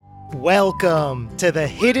Welcome to the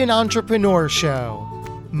Hidden Entrepreneur Show.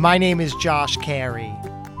 My name is Josh Carey.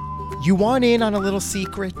 You want in on a little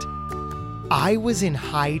secret? I was in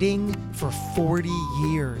hiding for 40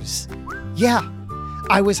 years. Yeah,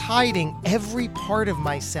 I was hiding every part of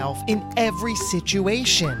myself in every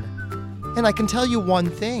situation. And I can tell you one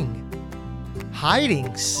thing,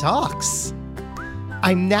 hiding sucks.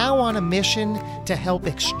 I'm now on a mission to help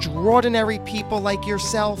extraordinary people like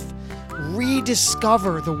yourself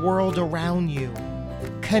rediscover the world around you,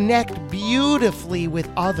 connect beautifully with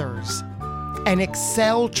others, and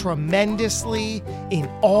excel tremendously in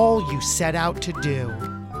all you set out to do.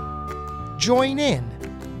 Join in.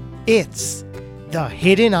 It's the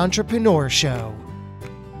Hidden Entrepreneur Show.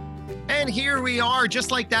 And here we are,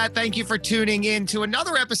 just like that. Thank you for tuning in to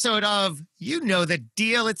another episode of You Know the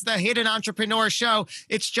Deal. It's the Hidden Entrepreneur Show.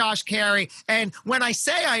 It's Josh Carey. And when I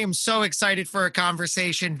say I am so excited for a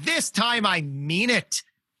conversation, this time I mean it,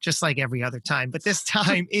 just like every other time. But this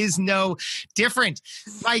time is no different.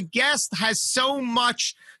 My guest has so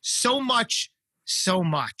much.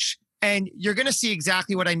 And you're going to see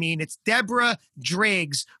exactly what I mean. It's Deborah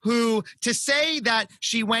Driggs, who, to say that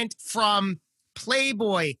she went from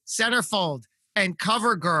Playboy Centerfold and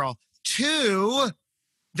Covergirl to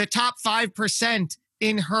the top 5%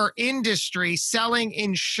 in her industry selling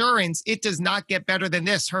insurance, it does not get better than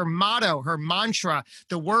this. Her motto, her mantra,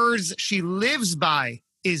 the words she lives by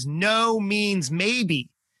is no means maybe.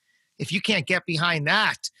 If you can't get behind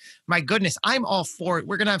that, my goodness, I'm all for it.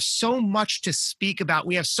 We're going to have so much to speak about.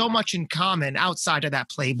 We have so much in common outside of that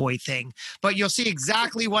Playboy thing, but you'll see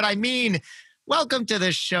exactly what I mean. Welcome to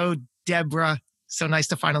the show, Deborah. So nice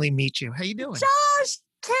to finally meet you. How you doing? Josh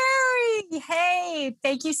Carey. Hey,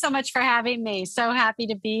 thank you so much for having me. So happy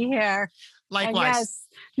to be here. Likewise. And yes,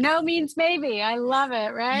 no means maybe. I love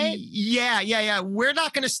it, right? Yeah. We're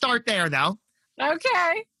not going to start there, though.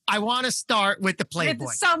 Okay. I want to start with the Playboy.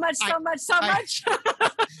 With so much.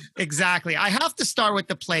 Exactly. I have to start with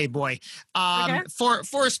the Playboy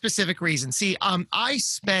for a specific reason. See, I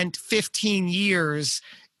spent 15 years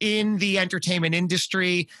in the entertainment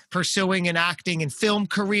industry, pursuing an acting and film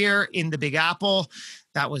career in the Big Apple.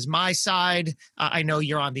 That was my side. I know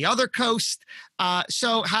you're on the other coast.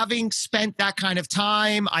 So having spent that kind of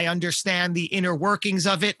time, I understand the inner workings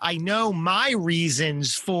of it. I know my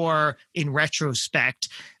reasons for, in retrospect,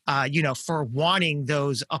 for wanting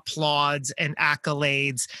those applauds and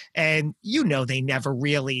accolades. And they never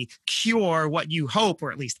really cure what you hope,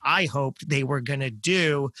 or at least I hoped they were going to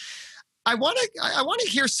do. I want to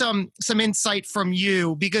hear some insight from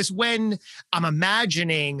you, because when I'm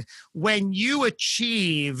imagining when you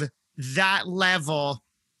achieve that level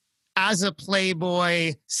as a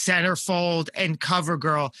Playboy, Centerfold, and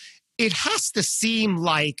Covergirl, it has to seem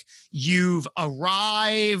like you've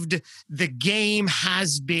arrived, the game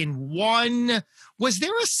has been won. Was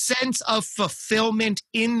there a sense of fulfillment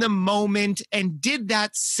in the moment? And did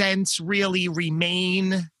that sense really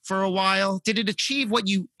remain for a while? Did it achieve what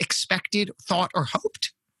you expected, thought, or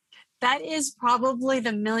hoped? That is probably the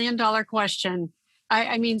 $1 million question.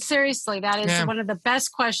 I mean, seriously, that is one of the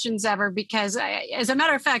best questions ever, because as a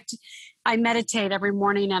matter of fact, I meditate every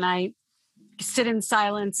morning and I sit in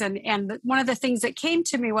silence. And one of the things that came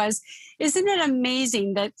to me was, isn't it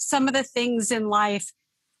amazing that some of the things in life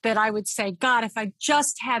that I would say, God, if I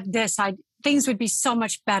just had this, things would be so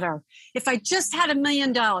much better. If I just had $1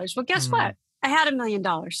 million. Well, guess what? I had $1 million.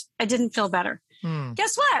 I didn't feel better.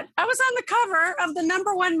 Guess what? I was on the cover of the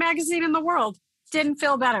 #1 magazine in the world. Didn't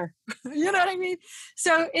feel better. You know what I mean?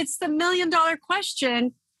 So it's the $1 million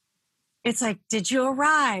question. It's like, did you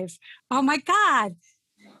arrive? Oh my God.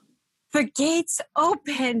 The gates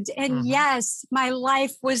opened, and yes, my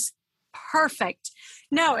life was perfect.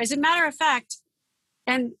 No, as a matter of fact,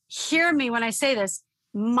 and hear me when I say this,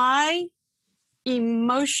 my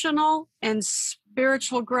emotional and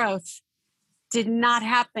spiritual growth did not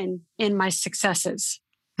happen in my successes.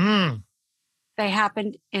 They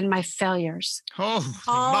happened in my failures. Oh,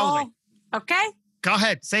 moly. Okay? Go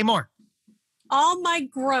ahead. Say more. All my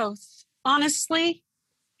growth, honestly,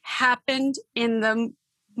 happened in the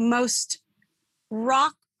most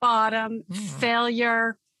rock bottom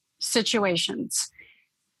failure situations.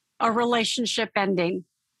 A relationship ending.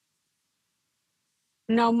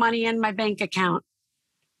 No money in my bank account.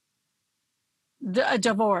 A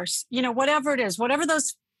divorce. Whatever it is, whatever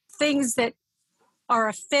those things that are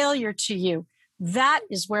a failure to you, that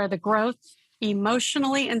is where the growth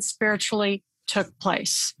emotionally and spiritually took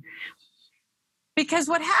place. Because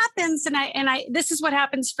what happens, and I this is what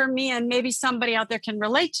happens for me, and maybe somebody out there can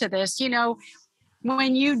relate to this,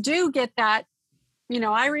 when you do get that,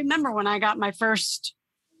 I remember when I got my first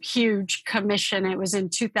huge commission. It was in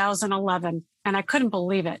 2011, and I couldn't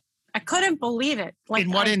believe it. Like,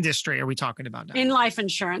 in what industry are we talking about now? In life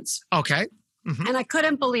insurance. Okay. Mm-hmm. And I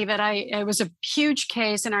couldn't believe it. It was a huge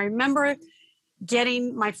case. And I remember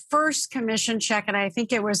getting my first commission check, and I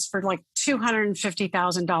think it was for like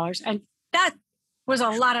 $250,000. And that was a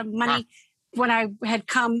lot of money when I had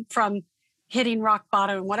come from hitting rock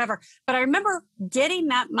bottom and whatever. But I remember getting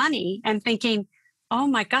that money and thinking, oh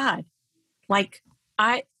my God, like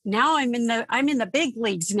I'm in the big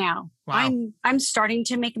leagues now. Wow. I'm starting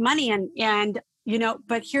to make money. And,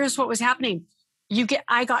 but here's what was happening.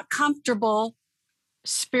 I got comfortable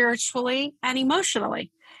spiritually and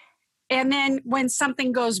emotionally. And then when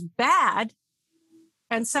something goes bad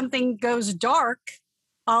and something goes dark,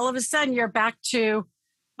 all of a sudden you're back to,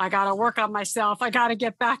 I got to work on myself. I got to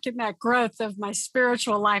get back in that growth of my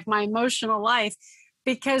spiritual life, my emotional life,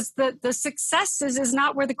 because the success is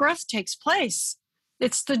not where the growth takes place.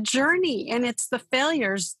 It's the journey and it's the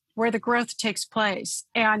failures where the growth takes place.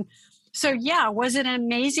 And so, yeah, was it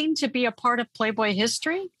amazing to be a part of Playboy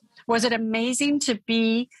history? Was it amazing to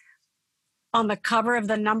be on the cover of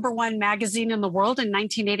the #1 magazine in the world in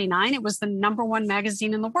 1989? It was the #1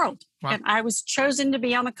 magazine in the world. Wow. And I was chosen to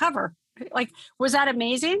be on the cover. Like, was that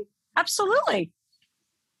amazing? Absolutely.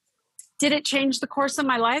 Did it change the course of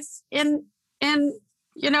my life?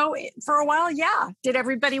 For a while, yeah. Did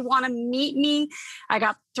everybody want to meet me? I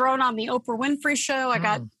got thrown on the Oprah Winfrey Show. I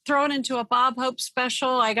got thrown into a Bob Hope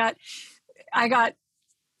special. I got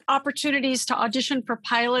opportunities to audition for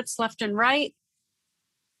pilots left and right.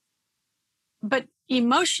 But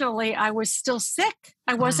emotionally, I was still sick.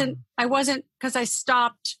 I wasn't because I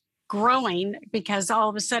stopped growing because all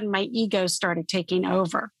of a sudden my ego started taking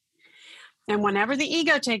over. And whenever the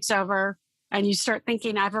ego takes over and you start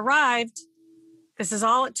thinking, I've arrived, this is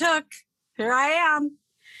all it took, here I am,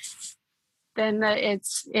 then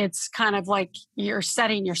it's kind of like you're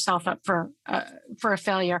setting yourself up for a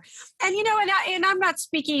failure. And, and I'm not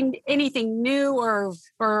speaking anything new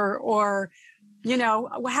or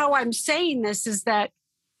how I'm saying this is that,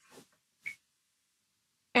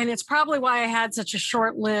 and it's probably why I had such a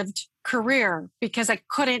short-lived career, because I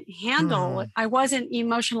couldn't handle it. I wasn't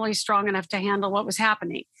emotionally strong enough to handle what was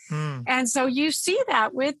happening. And so you see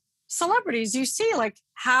that with celebrities. You see, like,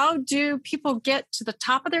 how do people get to the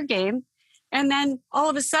top of their game? And then all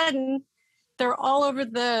of a sudden, they're all over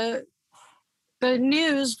the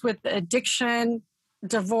news with addiction,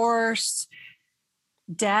 divorce,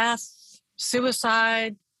 death,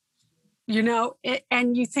 suicide,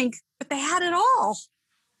 and you think, but they had it all.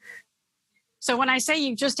 So when I say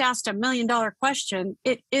you just asked $1 million question,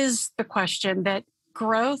 it is the question that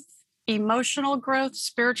growth, emotional growth,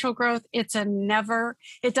 spiritual growth, it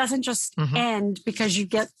doesn't just end because you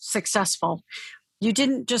get successful. You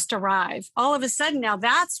didn't just arrive. All of a sudden now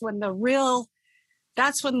that's when the real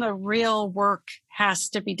work has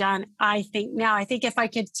to be done. I think if I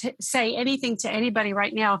could say anything to anybody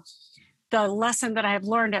right now, the lesson that I have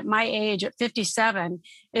learned at my age at 57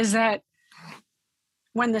 is that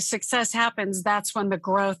when the success happens, that's when the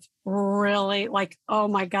growth really, like, oh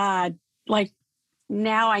my God, like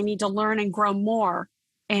now I need to learn and grow more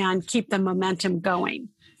and keep the momentum going.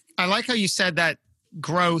 I like how you said that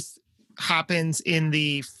growth happens in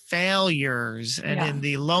the failures and in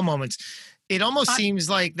the low moments. It almost seems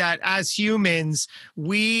like that as humans,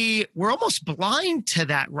 we're almost blind to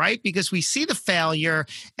that, right? Because we see the failure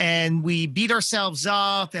and we beat ourselves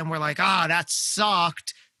up and we're like, that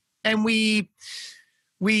sucked. And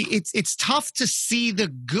it's tough to see the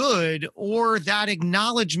good or that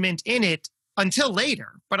acknowledgement in it until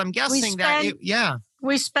later. But I'm guessing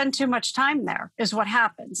we spend too much time there is what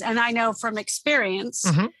happens. And I know from experience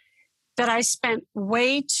that I spent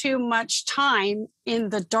way too much time in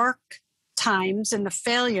the dark times, in the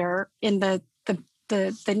failure, in the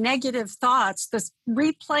negative thoughts, this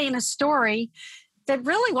replaying a story that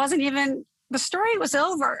really wasn't even, the story was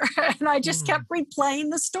over. And I just kept replaying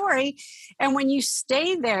the story. And when you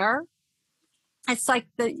stay there, it's like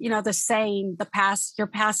the saying, your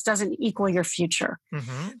past doesn't equal your future.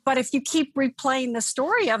 But if you keep replaying the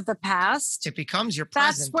story of the past, it becomes your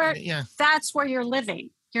present. That's where you're living.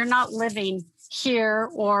 You're not living here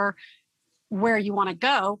or where you want to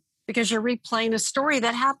go, because you're replaying a story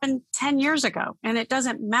that happened 10 years ago and it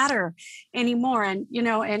doesn't matter anymore. And,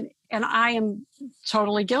 and I am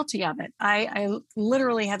totally guilty of it. I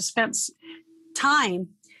literally have spent time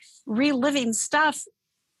reliving stuff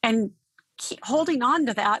and holding on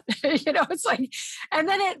to that. It's like, and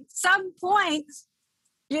then at some point,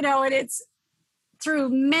 and it's through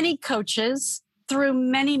many coaches, through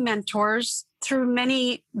many mentors, through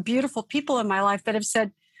many beautiful people in my life that have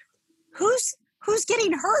said, who's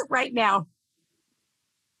getting hurt right now?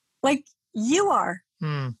 Like you are.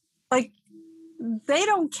 Like they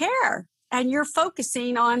don't care. And you're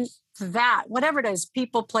focusing on that, whatever it is,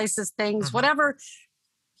 people, places, things, whatever,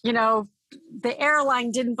 you know, the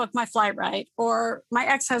airline didn't book my flight right, or my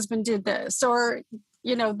ex-husband did this, or,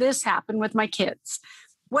 you know, this happened with my kids,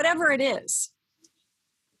 whatever it is.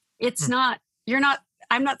 It's not,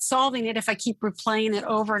 I'm not solving it if I keep replaying it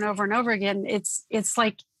over and over and over again. It's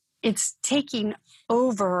like, it's taking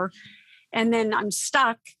over and then I'm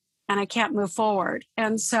stuck and I can't move forward.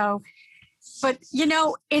 And so, but, you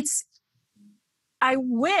know, I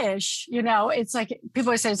wish, you know, it's like people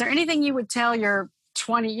always say, is there anything you would tell your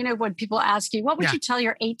 20, you know, when people ask you, what would you tell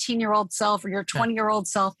your 18-year-old self or your 20-year-old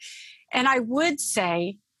self? And I would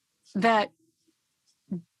say that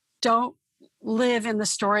don't live in the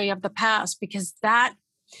story of the past, because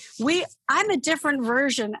I'm a different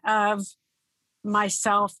version of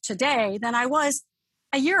myself today than I was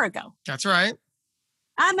a year ago. That's right.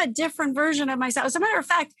 I'm a different version of myself. As a matter of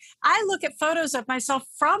fact, I look at photos of myself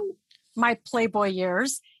from my Playboy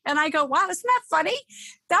years and I go, wow, isn't that funny?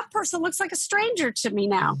 That person looks like a stranger to me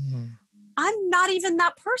now. I'm not even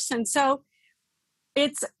that person. So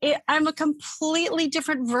I'm a completely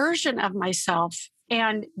different version of myself.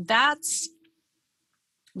 And that's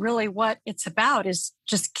really what it's about, is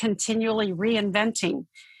just continually reinventing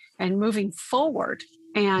and moving forward.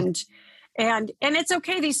 And it's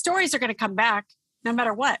okay. These stories are going to come back no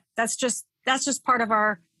matter what. That's just part of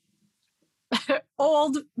our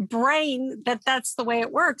old brain, that's the way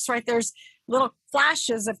it works, right? There's little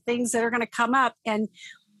flashes of things that are going to come up and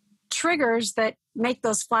triggers that make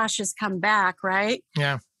those flashes come back, right?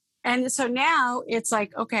 Yeah. And so now it's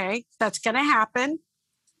like, okay, that's going to happen.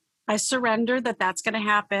 I surrender that that's going to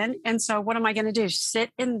happen. And so what am I going to do?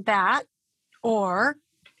 Sit in that or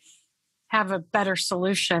have a better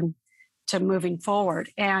solution to moving forward?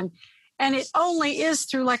 And it only is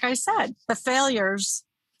through, like I said, the failures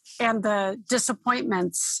and the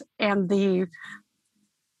disappointments and the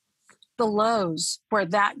lows where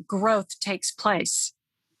that growth takes place.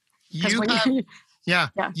 You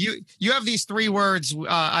have these three words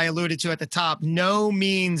I alluded to at the top. No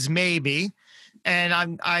means maybe.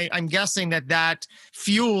 And I'm guessing that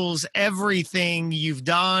fuels everything you've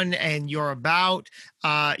done and you're about.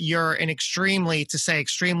 You're an extremely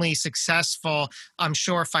successful, I'm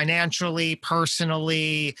sure, financially,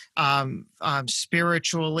 personally,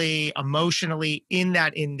 spiritually, emotionally, in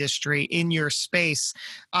that industry, in your space.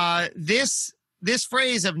 This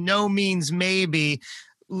phrase of no means maybe,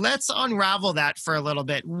 let's unravel that for a little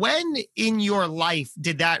bit. When in your life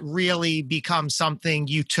did that really become something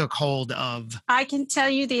you took hold of? I can tell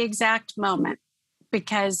you the exact moment,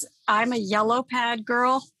 because I'm a yellow pad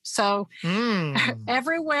girl. So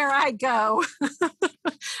everywhere I go,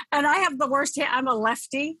 and I have the worst hand. I'm a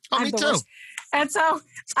lefty. Oh, me too. Worst. And so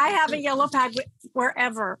I have a yellow pad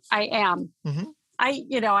wherever I am.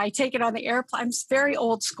 I take it on the airplane. I'm very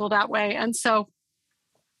old school that way. And so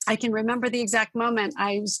I can remember the exact moment.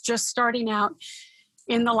 I was just starting out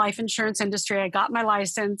in the life insurance industry. I got my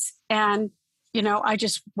license and, I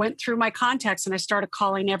just went through my contacts and I started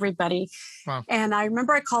calling everybody. Wow. And I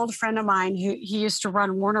remember I called a friend of mine who he used to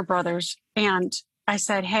run Warner Brothers. And I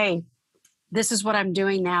said, hey, this is what I'm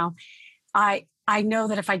doing now. I know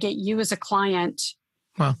that if I get you as a client,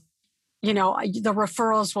 wow, the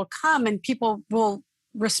referrals will come and people will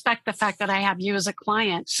respect the fact that I have you as a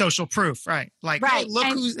client. Social proof, right? Like, right. Hey, look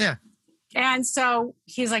who's there. And so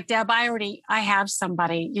he's like, Deb, I have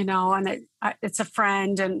somebody, and it's a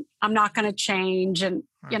friend and I'm not going to change. And,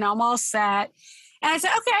 right. I'm all set. And I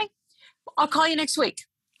said, okay, I'll call you next week.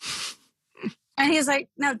 And he's like,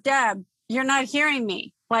 no, Deb, you're not hearing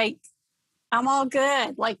me. Like, I'm all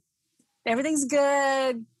good. Like, everything's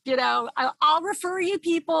good. I'll refer you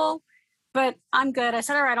people. But I'm good. I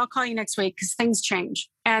said, all right, I'll call you next week because things change.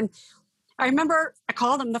 And I remember I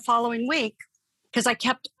called him the following week because I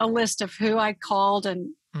kept a list of who I called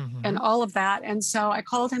and all of that. And so I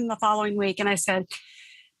called him the following week and I said,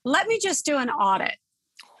 let me just do an audit.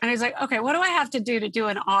 And he's like, okay, what do I have to do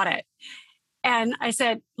an audit? And I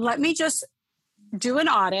said, let me just do an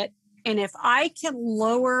audit. And if I can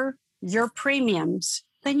lower your premiums,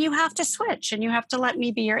 then you have to switch and you have to let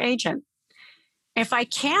me be your agent. If I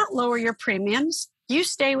can't lower your premiums, you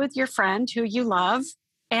stay with your friend who you love,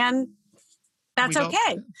 and that's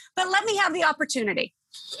okay. But let me have the opportunity.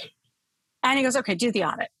 And he goes, okay, do the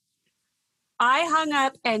audit. I hung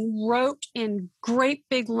up and wrote in great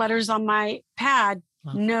big letters on my pad,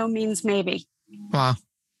 wow. No means maybe. Wow.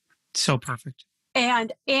 So perfect.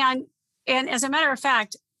 And as a matter of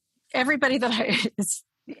fact, anybody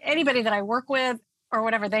that I work with, or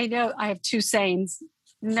whatever. They know I have two sayings.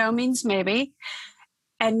 No means maybe,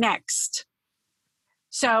 and next.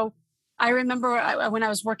 So I remember when I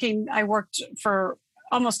was working, I worked for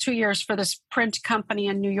almost 2 years for this print company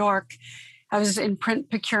in New York. I was in print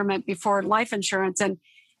procurement before life insurance.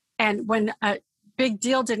 And when a big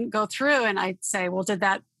deal didn't go through, and I'd say, well, did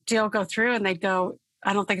that deal go through? And they'd go,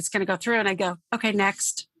 I don't think it's going to go through. And I go, okay,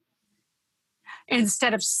 next.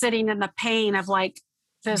 Instead of sitting in the pain of like,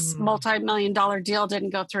 this multi-million-dollar deal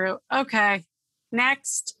didn't go through. Okay,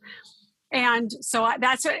 next. And so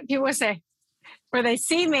that's what people say, where they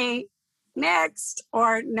see me, next,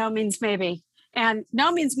 or no means maybe. And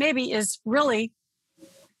no means maybe is really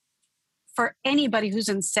for anybody who's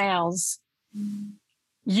in sales,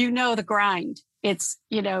 the grind. It's,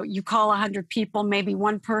 you call 100 people, maybe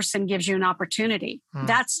one person gives you an opportunity.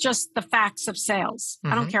 That's just the facts of sales.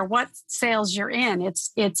 I don't care what sales you're in.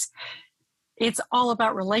 It's all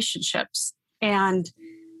about relationships. And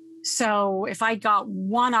so if I got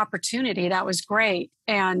one opportunity, that was great.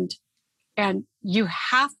 And you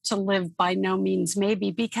have to live by no means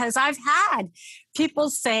maybe, because I've had people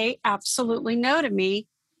say absolutely no to me.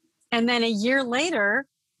 And then a year later,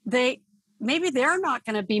 maybe they're not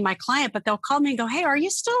going to be my client, but they'll call me and go, hey, are you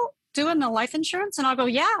still doing the life insurance? And I'll go,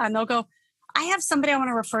 yeah. And they'll go, I have somebody I want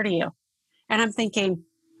to refer to you. And I'm thinking,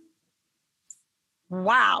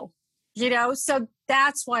 wow, so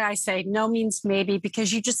that's why I say no means maybe,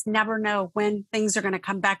 because you just never know when things are going to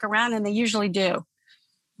come back around, and they usually do.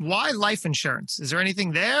 Why life insurance? Is there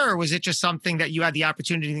anything there, or was it just something that you had the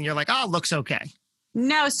opportunity and you're like, oh, it looks okay?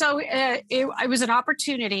 No, so it was an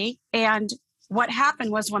opportunity. And what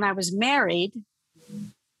happened was, when I was married,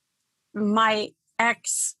 my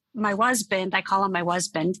husband, I call him my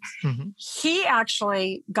husband, he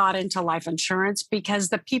actually got into life insurance because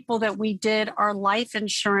the people that we did our life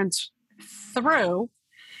insurance through,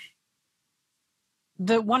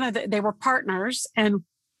 they were partners, and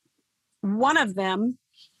one of them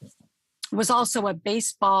was also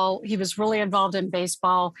he was really involved in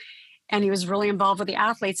baseball, and he was really involved with the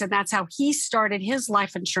athletes. And that's how he started his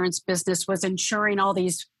life insurance business, was insuring all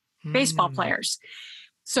these baseball players.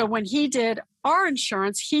 So when he did our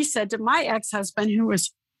insurance, he said to my ex-husband, who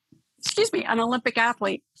was, an Olympic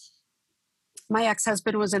athlete. My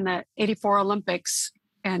ex-husband was in the 84 Olympics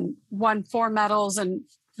and won 4 medals, and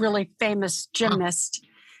really famous gymnast.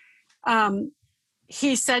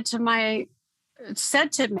 He said to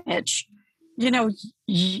Mitch,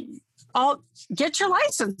 I'll get your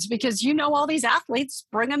license, because all these athletes,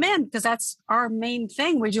 bring them in, because that's our main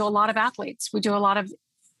thing. We do a lot of athletes. We do a lot of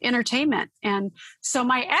entertainment. And so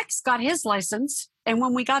my ex got his license. And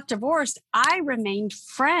when we got divorced, I remained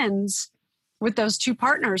friends with those two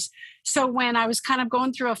partners. So when I was kind of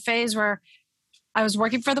going through a phase where I was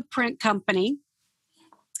working for the print company,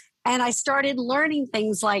 and I started learning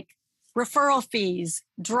things like referral fees,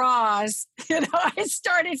 draws, I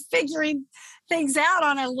started figuring things out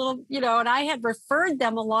on a little, and I had referred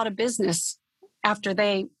them a lot of business after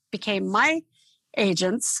they became my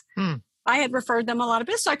agents. I had referred them a lot of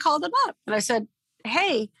business. So I called them up and I said,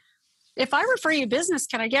 hey, if I refer you business,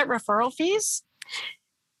 can I get referral fees?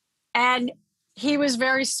 And he was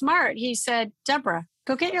very smart. He said, Deborah,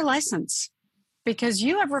 go get your license, because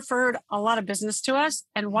you have referred a lot of business to us.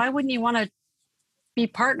 And why wouldn't you want to be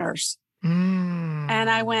partners? And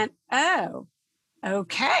I went, oh,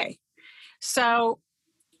 okay. So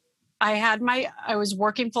I was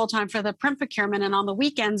working full time for the print procurement, and on the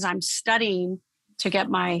weekends I'm studying to get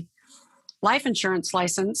my life insurance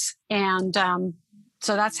license. And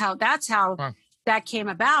so that's how that came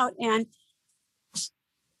about. And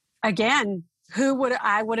again,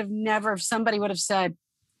 I would have never, if somebody would have said,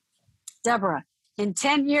 Deborah, in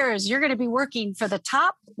 10 years, you're going to be working for the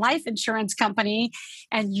top life insurance company,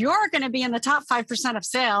 and you're going to be in the top 5% of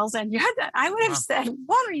sales. And I would have said,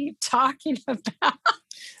 what are you talking about?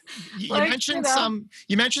 You mentioned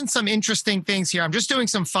some interesting things here. I'm just doing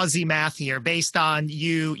some fuzzy math here based on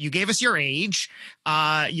you gave us your age.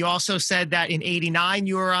 You also said that in 89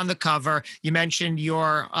 you were on the cover. You mentioned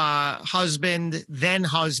your then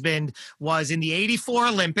husband was in the 84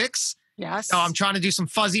 Olympics. Yes. So I'm trying to do some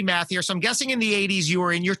fuzzy math here. So I'm guessing in the 80s you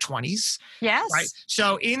were in your 20s. Yes. Right.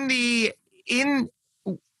 So in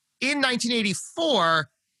 1984,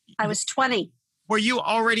 I was 20. Were you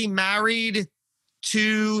already married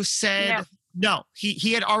to said no?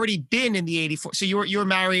 He had already been in the 84. So you were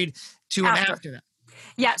married to him after that.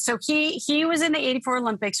 Yeah. So he was in the 84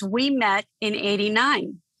 Olympics. We met in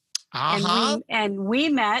 89. And we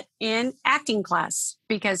met in acting class,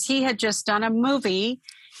 because he had just done a movie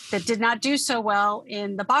that did not do so well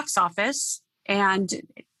in the box office. And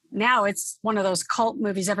now it's one of those cult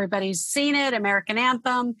movies. Everybody's seen it, American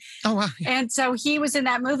Anthem. Oh, wow. Yeah. And so he was in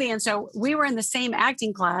that movie. And so we were in the same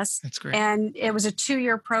acting class. That's great. And it was a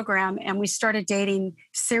 2-year program. And we started dating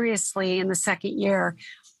seriously in the second year.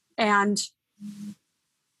 And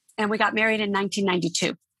we got married in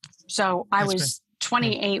 1992. So I was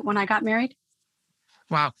 28 when I got married.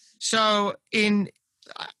 Wow. So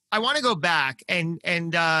I want to go back and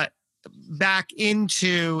back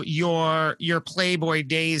into your Playboy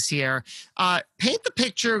days here. Paint the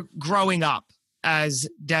picture growing up as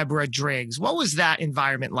Deborah Driggs. What was that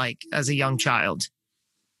environment like as a young child?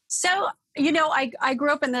 So, I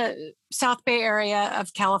grew up in the South Bay area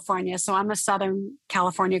of California. So I'm a Southern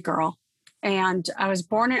California girl. And I was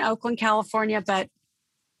born in Oakland, California, but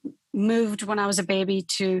moved when I was a baby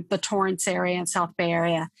to the Torrance area and South Bay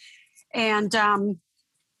area. And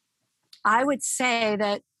I would say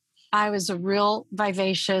that I was a real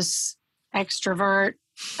vivacious, extrovert,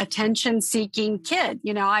 attention-seeking kid.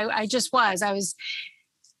 I just was. I was,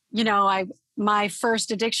 my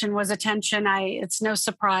first addiction was attention. It's no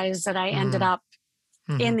surprise that I ended up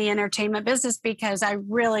in the entertainment business because I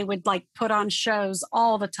really would put on shows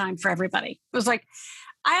all the time for everybody. It was like,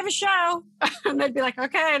 I have a show. And they'd be like,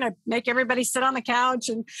 okay. And I'd make everybody sit on the couch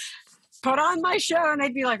and put on my show. And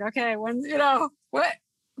I'd be like, okay, what?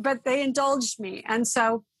 But they indulged me. And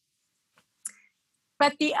so,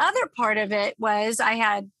 but the other part of it was I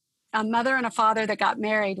had a mother and a father that got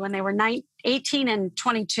married when they were 18 and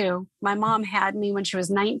 22. My mom had me when she was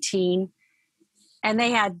 19, and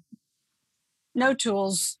they had no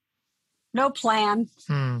tools, no plan.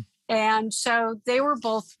 And so they were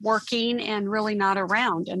both working and really not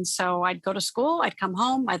around. And so I'd go to school, I'd come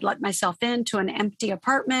home, I'd let myself into an empty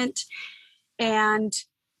apartment. And,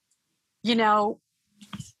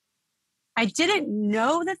 I didn't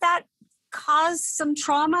know that caused some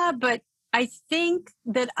trauma, but I think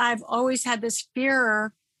that I've always had this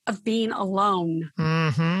fear of being alone.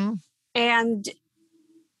 And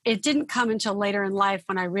it didn't come until later in life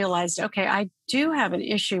when I realized, okay, I do have an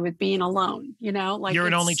issue with being alone. You're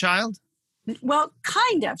an only child? Well,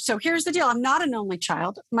 kind of. So here's the deal. I'm not an only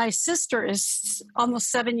child. My sister is almost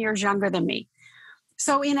 7 years younger than me.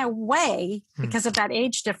 So in a way, because of that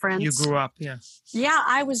age difference. You grew up, yeah. Yeah,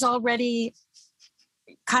 I was already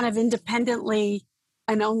kind of independently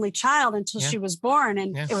an only child until she was born.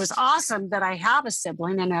 And it was awesome that I have a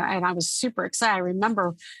sibling. And I was super excited. I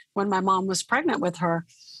remember when my mom was pregnant with her.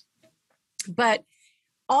 But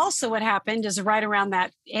also what happened is right around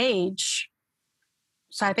that age,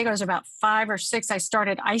 so I think I was about 5 or 6, I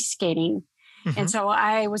started ice skating. And so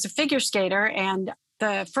I was a figure skater. And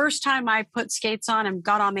the first time I put skates on and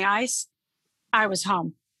got on the ice, I was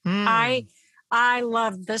home. I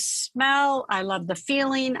loved the smell. I loved the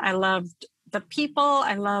feeling. I loved the people.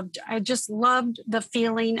 I just loved the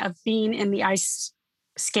feeling of being in the ice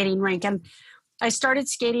skating rink. And I started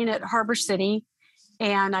skating at Harbor City,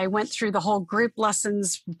 and I went through the whole group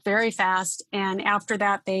lessons very fast. And after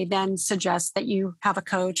that, they then suggest that you have a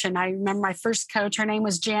coach. And I remember my first coach, her name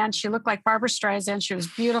was Jan. She looked like Barbara Streisand. She was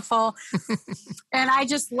beautiful. And I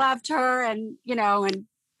just loved her. And,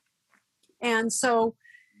 and so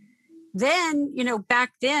then,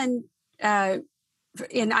 back then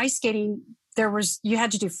in ice skating, you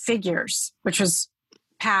had to do figures, which was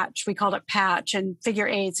patch. We called it patch, and figure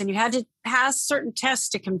eights. And you had to pass certain tests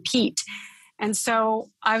to compete. And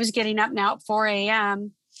so I was getting up now at 4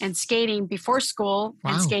 a.m. and skating before school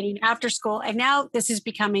and skating after school. And now this is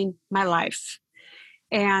becoming my life.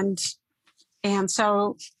 And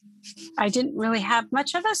so I didn't really have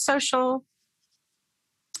much of a social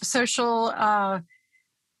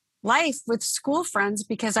life with school friends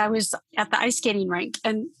because I was at the ice skating rink.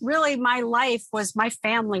 And really my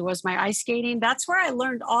family was my ice skating. That's where I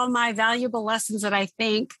learned all my valuable lessons that I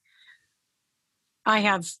think I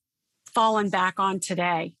have fallen back on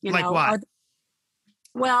today. Like what?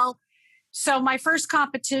 Well, so my first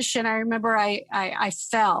competition, I remember I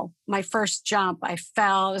fell. My first jump, I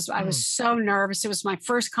fell. I was so nervous. It was my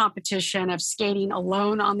first competition of skating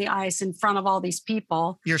alone on the ice in front of all these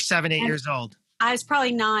people. You're 7, 8 years old. I was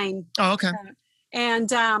probably 9. Oh, okay.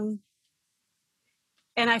 And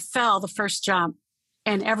I fell the first jump.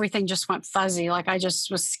 And everything just went fuzzy. Like I just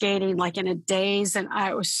was skating like in a daze, and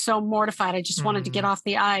I was so mortified. I just wanted to get off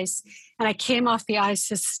the ice. And I came off the ice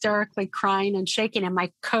hysterically crying and shaking. And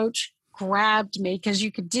my coach grabbed me, because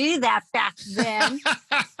you could do that back then.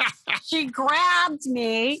 She grabbed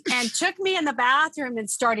me and took me in the bathroom and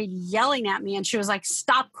started yelling at me. And she was like,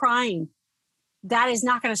 stop crying. That is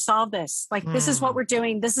not going to solve this. Like, this is what we're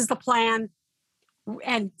doing. This is the plan.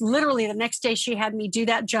 And literally the next day she had me do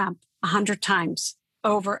that jump 100 times.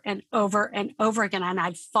 over and over and over again. And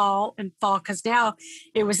I'd fall and fall because now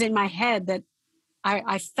it was in my head that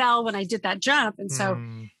I fell when I did that jump. And so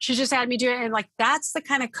she just had me do it. And like, that's the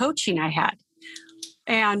kind of coaching I had.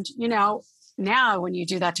 And, you know, now when you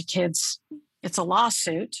do that to kids, it's a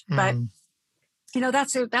lawsuit, but you know,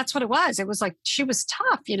 that's what it was. It was like, she was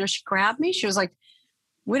tough. You know, she grabbed me. She was like,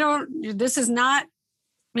 this is not,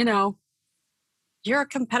 you know, you're a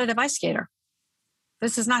competitive ice skater.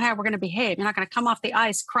 This is not how we're going to behave. You're not going to come off the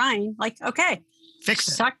ice crying like, okay,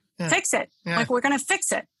 fix it. Fix it. Yeah. Like, we're going to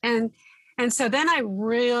fix it. And so then I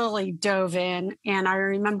really dove in, and I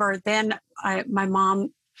remember then my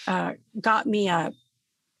mom got me I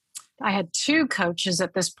had 2 coaches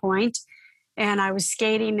at this point, and I was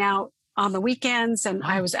skating now on the weekends, and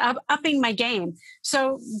I was upping my game.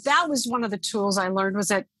 So that was one of the tools I learned, was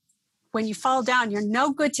that when you fall down, you're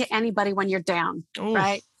no good to anybody when you're down,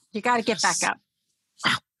 right? You got to get back up.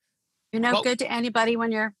 You're no good to anybody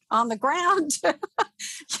when you're on the ground,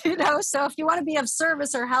 you know? So if you want to be of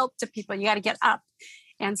service or help to people, you got to get up.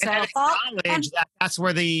 And so that's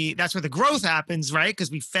where the growth happens, right?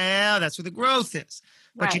 Because we fail. That's where the growth is,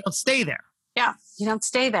 but you don't stay there. Yeah. You don't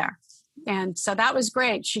stay there. And so that was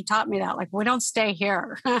great. She taught me that, like, we don't stay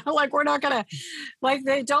here. Like, we're not going to, like,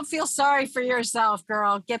 don't feel sorry for yourself,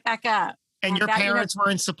 girl. Get back up. And your parents were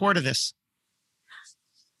in support of this?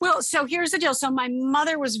 Well, so here's the deal. So my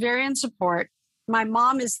mother was very in support. My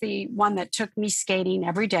mom is the one that took me skating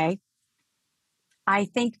every day. I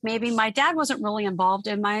think maybe my dad wasn't really involved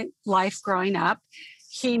in my life growing up.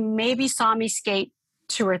 He maybe saw me skate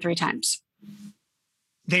 2 or 3 times.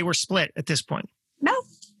 They were split at this point? No,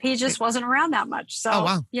 he just wasn't around that much.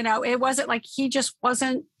 So, you know, it wasn't like he just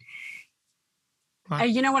wasn't. Wow.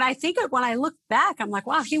 You know, when I look back, I'm like,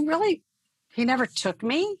 wow, he never took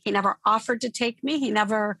me. He never offered to take me.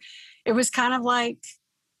 It was kind of like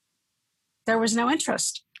there was no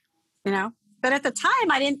interest, you know? But at the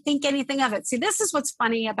time, I didn't think anything of it. See, this is what's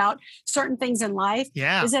funny about certain things in life.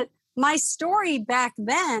 Yeah. Is that my story back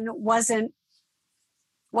then wasn't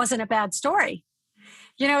a bad story.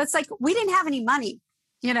 You know, it's like, we didn't have any money.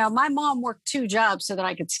 You know, my mom worked 2 jobs so that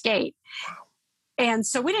I could skate. Wow. And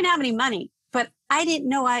so we didn't have any money, but I didn't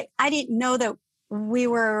know that we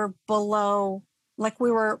were below, like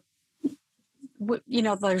we were, you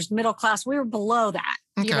know, there's middle class. We were below that,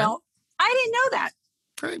 you know, I didn't know that.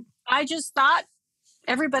 Right. I just thought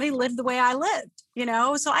everybody lived the way I lived, you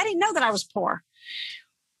know, so I didn't know that I was poor.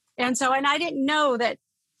 And I didn't know that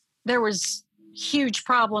there was huge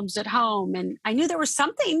problems at home. And I knew there was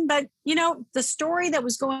something, but, you know, the story that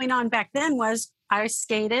was going on back then was I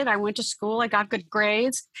skated, I went to school, I got good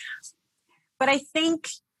grades. But I think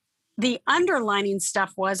the underlining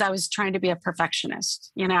stuff was I was trying to be a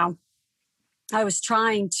perfectionist, you know. I was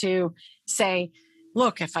trying to say,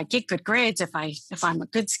 look, if I get good grades, if I'm a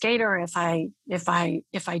good skater, if I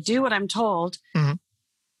do what I'm told,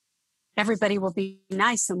 everybody will be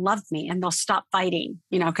nice and love me, and they'll stop fighting,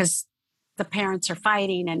 you know, because the parents are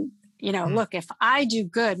fighting. And, you know, look, if I do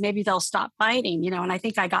good, maybe they'll stop fighting, you know. And I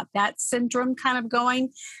think I got that syndrome kind of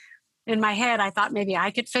going in my head. I thought maybe I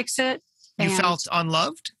could fix it. You felt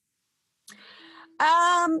unloved?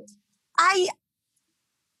 I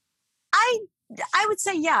would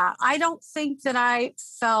say, yeah. I don't think that I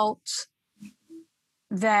felt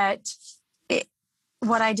that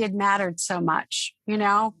what I did mattered so much. You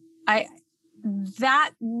know,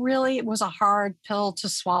 that really was a hard pill to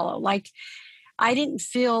swallow. Like, I didn't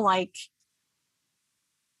feel like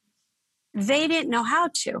they didn't know how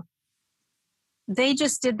to. They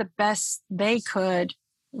just did the best they could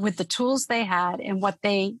with the tools they had and what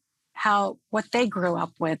they grew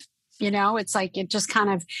up with. You know, it's like, it just kind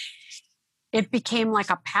of, it became like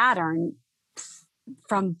a pattern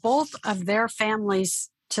from both of their families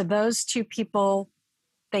to those 2 people.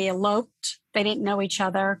 They eloped. They didn't know each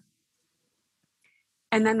other.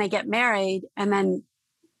 And then they get married. And then,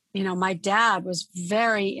 you know, my dad was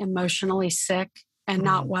very emotionally sick and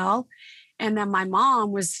not well. And then my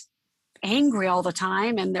mom was angry all the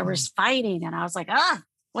time, and there was fighting. And I was like,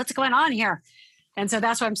 what's going on here? And so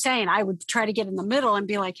that's what I'm saying. I would try to get in the middle and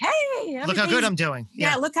be like, hey, look how good I'm doing.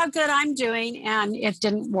 Yeah, look how good I'm doing. And it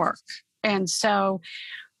didn't work. And so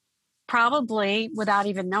probably without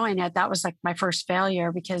even knowing it, that was like my first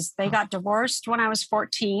failure, because they got divorced when I was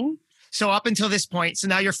 14. So up until this point, so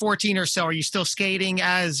now you're 14 or so, are you still skating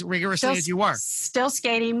as rigorously as you are? Still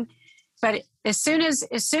skating. But as soon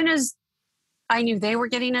as I knew they were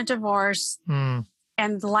getting a divorce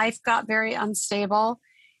and life got very unstable,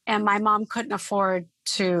 and my mom couldn't afford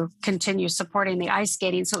to continue supporting the ice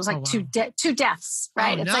skating. So it was like 2 deaths,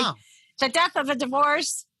 right? It's like the death of a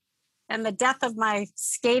divorce and the death of my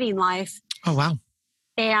skating life. Oh, wow.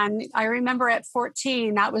 And I remember at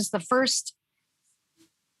 14, that was the first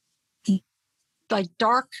like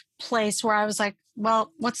dark place where I was like,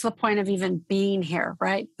 well, what's the point of even being here?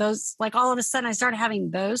 Right. Those, like, all of a sudden I started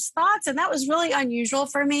having those thoughts. And that was really unusual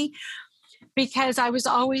for me because I was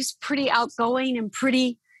always pretty outgoing and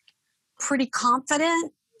pretty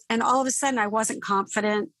confident. And all of a sudden I wasn't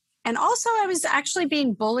confident. And also I was actually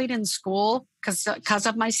being bullied in school because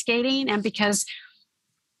of my skating. And because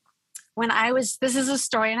this is a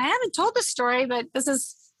story, and I haven't told the story, but this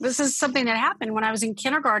is something that happened when I was in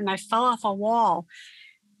kindergarten. I fell off a wall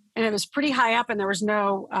and it was pretty high up and there was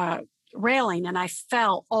no railing. And I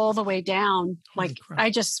fell all the way down. Like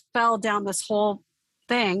I just fell down this whole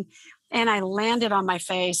thing and I landed on my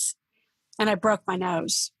face and I broke my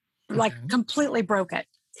nose, like completely broke it.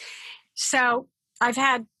 So I've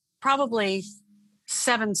had probably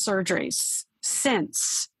 7 surgeries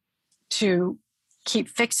since to keep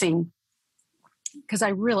fixing because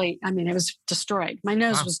it was destroyed. My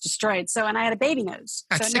nose was destroyed. So, and I had a baby nose.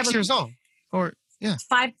 At 6 years old or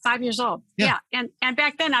 5 years old. Yeah. And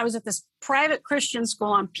back then I was at this private Christian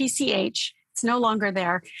school on PCH. It's no longer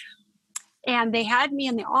there. And they had me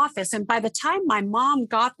in the office. And by the time my mom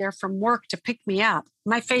got there from work to pick me up,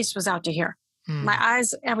 my face was out to here. My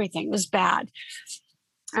eyes, everything was bad.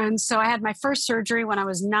 And so I had my first surgery when I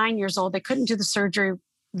was 9 years old. They couldn't do the surgery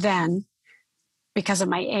then because of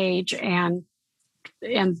my age. And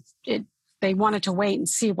they wanted to wait and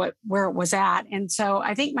see where it was at. And so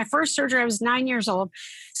I think my first surgery, I was 9 years old.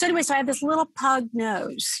 So anyway, so I had this little pug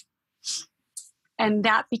nose. And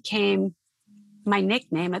that became my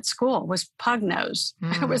nickname at school, was Pug Nose.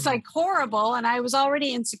 It was like horrible. And I was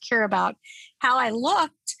already insecure about how I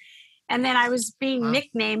looked. And then I was being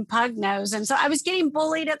nicknamed Pug Nose. And so I was getting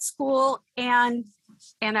bullied at school and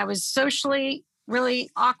I was socially really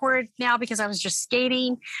awkward now because I was just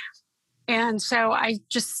skating. And so I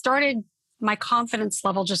just started, my confidence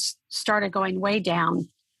level just started going way down.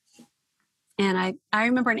 And I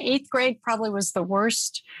remember in 8th grade probably was the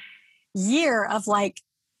worst year of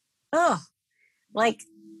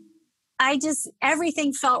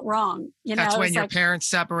everything felt wrong. That's when your parents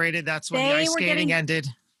separated. That's when the ice skating ended.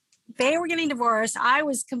 They were getting divorced. I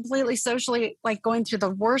was completely socially going through the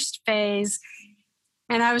worst phase.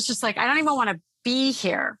 And I was just like, I don't even want to be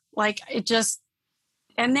here.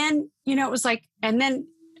 And then, it was and then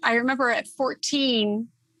I remember at 14,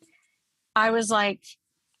 I was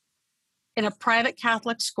in a private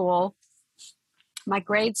Catholic school. My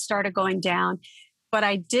grades started going down, but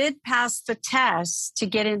I did pass the test to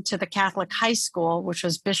get into the Catholic high school, which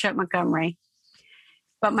was Bishop Montgomery,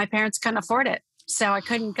 but my parents couldn't afford it. So I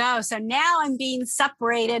couldn't go. So now I'm being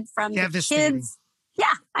separated from the kids.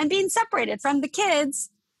 Yeah, I'm being separated from the kids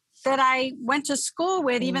that I went to school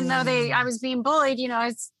with, even though I was being bullied.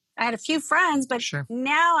 I had a few friends, but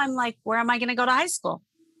now I'm like, where am I going to go to high school?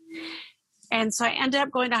 And so I ended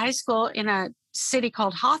up going to high school in a city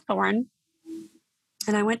called Hawthorne.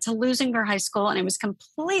 And I went to Lusinger High School, and it was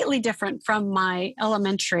completely different from my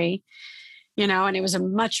elementary, and it was a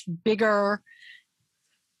much bigger,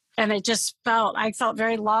 and I felt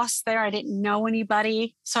very lost there. I didn't know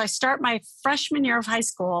anybody. So I start my freshman year of high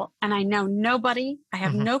school and I know nobody. I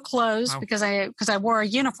have no clothes because I wore a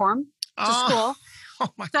uniform to school. So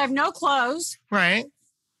I have no clothes. Right.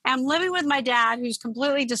 I'm living with my dad, who's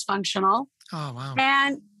completely dysfunctional. Oh, wow.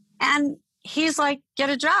 And he's like, get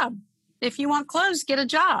a job. If you want clothes, get a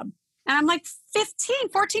job. And I'm like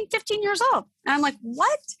 14, 15 years old. And I'm like,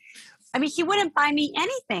 what? I mean, he wouldn't buy me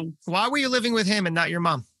anything. Why were you living with him and not your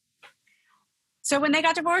mom? So when they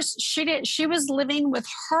got divorced, she was living with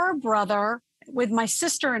her brother, with my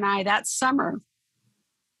sister and I that summer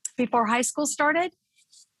before high school started.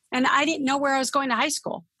 And I didn't know where I was going to high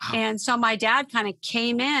school. Wow. And so my dad kind of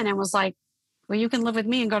came in and was like, well, you can live with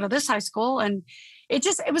me and go to this high school. And it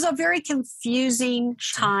was a very confusing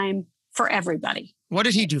time for everybody. What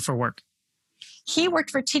did he do for work? He worked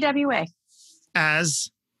for TWA.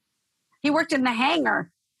 He worked in the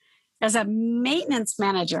hangar as a maintenance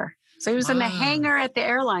manager. So he was in the hangar at the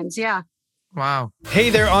airlines. Yeah. Wow. Hey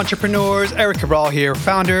there, entrepreneurs. Eric Cabral here,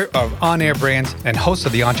 founder of On Air Brands and host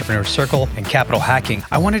of the Entrepreneur Circle and Capital Hacking.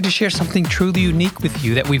 I wanted to share something truly unique with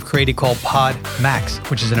you that we've created called Pod Max,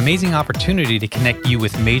 which is an amazing opportunity to connect you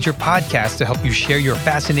with major podcasts to help you share your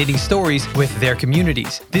fascinating stories with their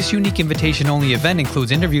communities. This unique invitation-only event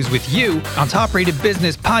includes interviews with you on top-rated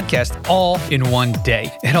business podcasts all in one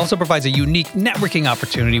day. It also provides a unique networking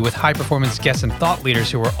opportunity with high-performance guests and thought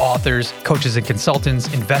leaders who are authors, coaches and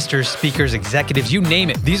consultants, investors, speakers, executives, you name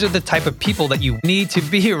it. These are the type of people that you need to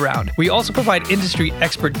be around. We also provide industry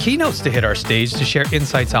expert keynotes to hit our stage to share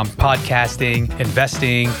insights on podcasting,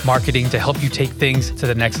 investing, marketing to help you take things to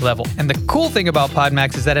the next level. And the cool thing about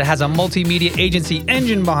PodMax is that it has a multimedia agency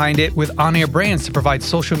engine behind it with on-air brands to provide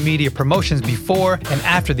social media promotions before and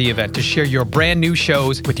after the event to share your brand new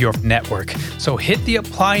shows with your network. So hit the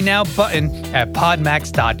apply now button at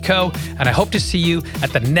podmax.co, and I hope to see you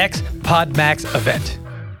at the next PodMax event.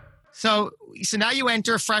 So now you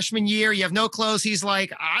enter freshman year, you have no clothes. He's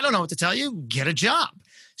like, I don't know what to tell you. Get a job.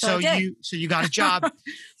 So you got a job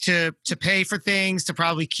to pay for things, to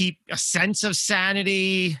probably keep a sense of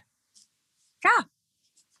sanity. Yeah.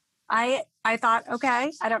 I thought,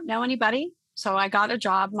 okay, I don't know anybody. So I got a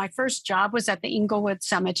job. My first job was at the Inglewood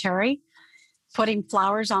Cemetery, putting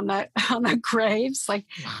flowers on the graves. Wow.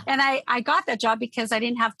 And I got that job because they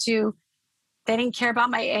didn't care about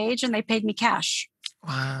my age and they paid me cash.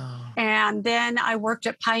 Wow. And then I worked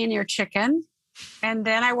at Pioneer Chicken. And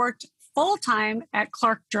then I worked full-time at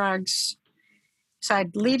Clark Drugs. So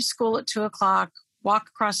I'd leave school at 2:00, walk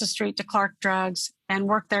across the street to Clark Drugs, and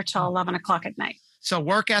work there till 11 o'clock at night. So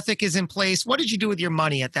work ethic is in place. What did you do with your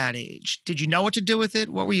money at that age? Did you know what to do with it?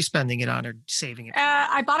 What were you spending it on or saving it?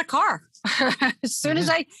 I bought a car. As soon as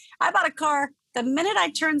I bought a car, the minute I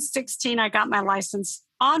turned 16, I got my license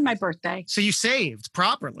on my birthday. So you saved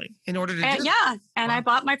properly in order to do it? Yeah. And wow. I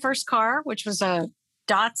bought my first car, which was a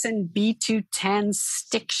Datsun B210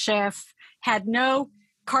 stick shift, had no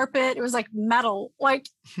carpet. It was like metal.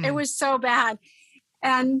 It was so bad.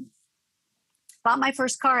 And bought my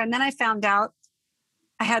first car. And then I found out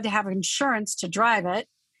I had to have insurance to drive it.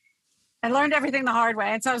 I learned everything the hard way.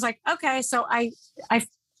 And so I was like, okay, so I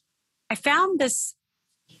found this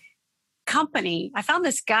company. I found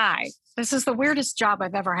this guy. This is the weirdest job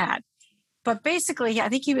I've ever had. But basically, I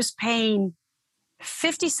think he was paying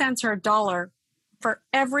 50 cents or $1 for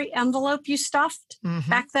every envelope you stuffed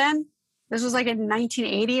back then. This was like in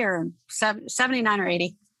 1980 or 79 or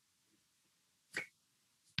 80.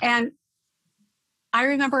 And I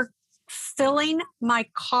remember filling my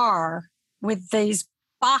car with these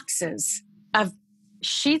boxes of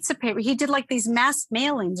sheets of paper. He did like these mass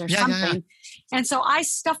mailings or something. Yeah. And so I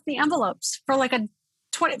stuffed the envelopes for like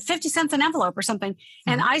 50 cents an envelope or something.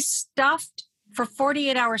 And I stuffed for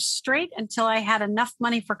 48 hours straight until I had enough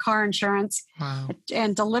money for car insurance. Wow.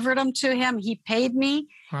 And delivered them to him. He paid me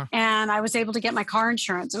and I was able to get my car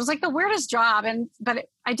insurance. It was like the weirdest job. But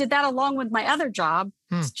I did that along with my other job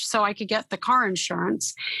so I could get the car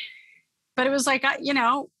insurance. But it was like,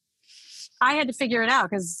 I had to figure it out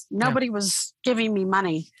because nobody was giving me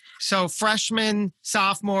money. So freshman,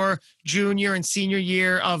 sophomore, junior, and senior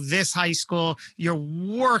year of this high school, you're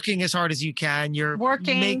working as hard as you can. You're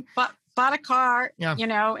working, bought a car,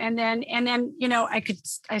 and then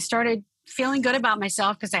I started feeling good about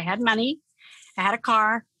myself because I had money. I had a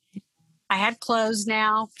car. I had clothes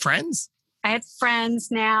now. Friends? I had friends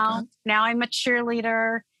now. Okay. Now I'm a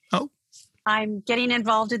cheerleader. Oh. I'm getting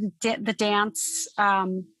involved in the dance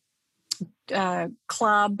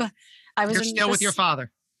club. You're still with your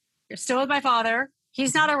father? You're still with my father.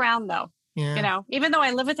 He's not around though. Yeah. Even though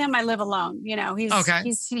I live with him, I live alone.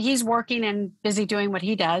 He's working and busy doing what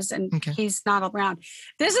he does, and he's not around.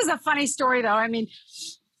 This is a funny story, though. I mean,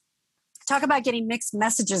 talk about getting mixed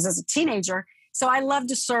messages as a teenager. So I love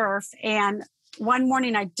to surf, and one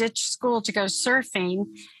morning I ditched school to go surfing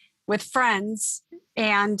with friends,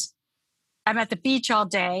 and I'm at the beach all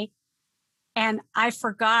day, and I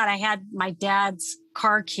forgot I had my dad's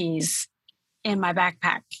car keys in my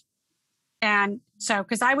backpack. And so,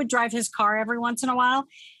 because I would drive his car every once in a while,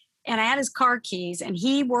 and I had his car keys, and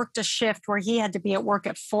he worked a shift where he had to be at work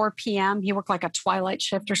at 4 p.m. He worked like a twilight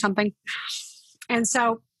shift or something. And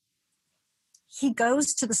so he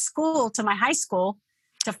goes to my high school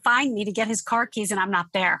to find me to get his car keys, and I'm not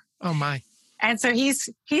there. Oh my. And so he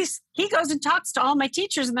goes and talks to all my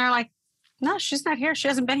teachers, and they're like, no, she's not here. She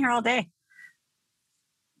hasn't been here all day.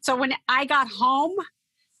 So when I got home,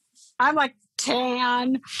 I'm like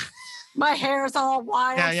tan. My hair's all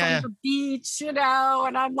wild from the beach, and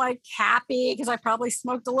I'm like happy because I probably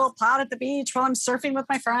smoked a little pot at the beach while I'm surfing with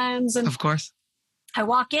my friends. And of course, I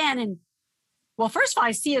walk in, and first of all,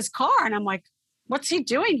 I see his car, and I'm like, what's he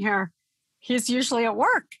doing here? He's usually at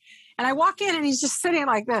work. And I walk in, and he's just sitting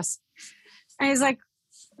like this. And he's like,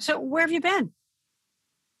 so where have you been?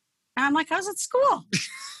 And I'm like, I was at school.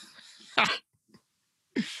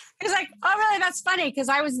 He's like, oh, really? That's funny because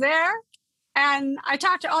I was there. And I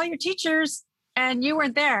talked to all your teachers and you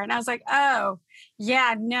weren't there. And I was like, oh,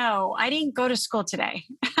 yeah, no, I didn't go to school today.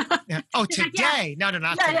 Yeah. Oh, today? Like, No,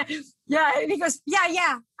 not today. Yeah. And he goes,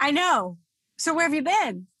 yeah, I know. So where have you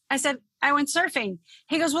been? I said, I went surfing.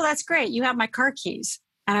 He goes, well, that's great. You have my car keys.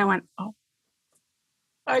 And I went, oh,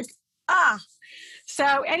 like,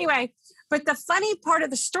 So anyway, but the funny part of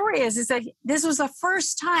the story is that this was the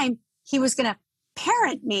first time he was going to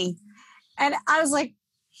parent me. And I was like,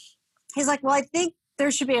 he's like, well, I think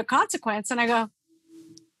there should be a consequence. And I go,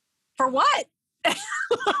 for what?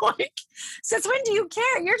 Like, since when do you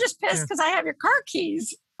care? You're just pissed because I have your car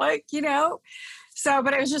keys. Like, so,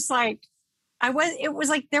 but it was just like, it was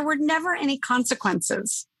like, there were never any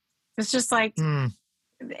consequences. It's just like,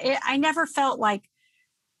 I never felt like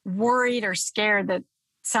worried or scared that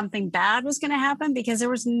something bad was going to happen because there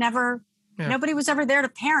was never, nobody was ever there to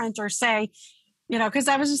parent or say, because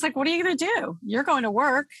I was just like, what are you going to do? You're going to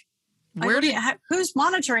work. Like, who's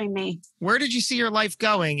monitoring me? Where did you see your life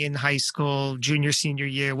going in high school, junior, senior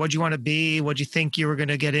year? What'd you want to be? What'd you think you were going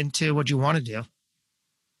to get into? What'd you want to do?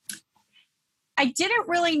 I didn't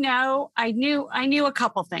really know. I knew a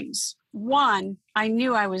couple things. One, I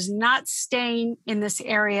knew I was not staying in this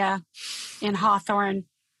area in Hawthorne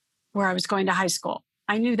where I was going to high school.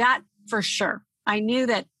 I knew that for sure. I knew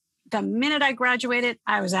that the minute I graduated,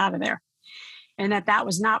 I was out of there and that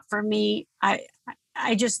was not for me.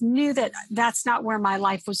 I just knew that that's not where my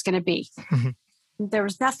life was going to be. Mm-hmm. There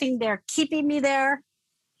was nothing there keeping me there.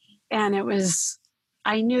 And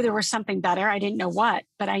I knew there was something better. I didn't know what,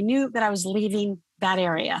 but I knew that I was leaving that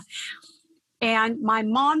area. And my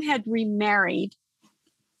mom had remarried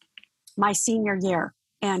my senior year,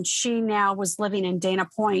 and she now was living in Dana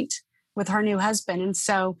Point with her new husband. And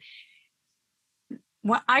so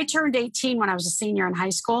when I turned 18 when I was a senior in high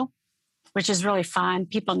school, which is really fun.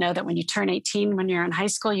 People know that when you turn 18, when you're in high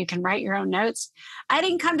school, you can write your own notes. I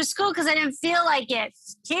didn't come to school because I didn't feel like it.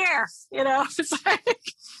 Here, it's like,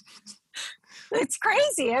 it's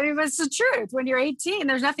crazy. I mean, it's the truth. When you're 18,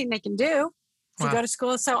 there's nothing they can do to go to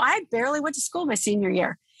school. So I barely went to school my senior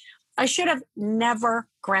year. I should have never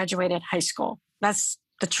graduated high school. That's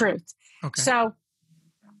the truth. Okay.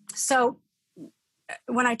 So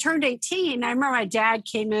when I turned 18, I remember my dad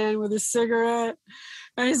came in with a cigarette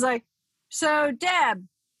and he's like, so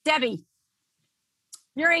Debbie,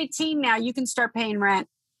 you're 18 now. You can start paying rent.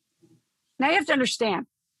 Now you have to understand,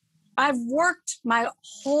 I've worked my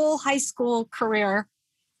whole high school career.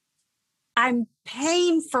 I'm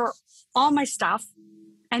paying for all my stuff.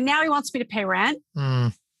 And now he wants me to pay rent.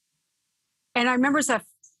 And I remember it's the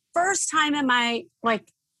first time in my,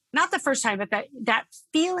 not the first time, but that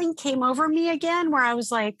feeling came over me again where I was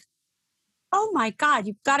like, oh my God,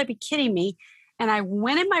 you've got to be kidding me. And I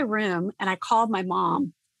went in my room and I called my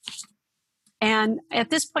mom. And at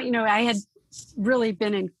this point, I had really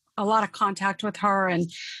been in a lot of contact with her.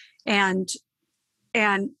 And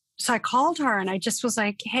so I called her and I just was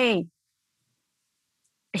like, hey,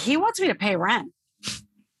 he wants me to pay rent.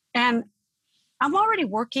 And I'm already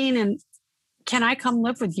working and can I come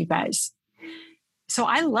live with you guys? So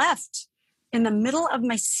I left in the middle of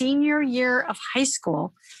my senior year of high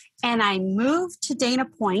school and I moved to Dana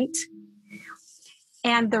Point.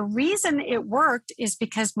 And the reason it worked is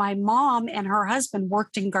because my mom and her husband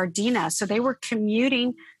worked in Gardena. So they were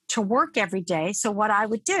commuting to work every day. So what I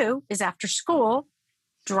would do is after school,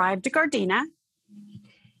 drive to Gardena,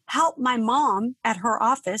 help my mom at her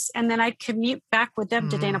office, and then I'd commute back with them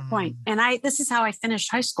to Dana Point. And this is how I finished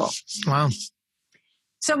high school. Wow.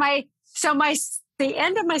 So the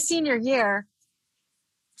end of my senior year,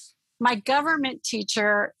 my government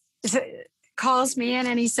teacher calls me in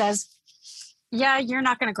and he says, yeah, you're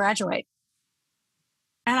not going to graduate.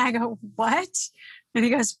 And I go, what? And he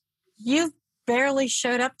goes, you barely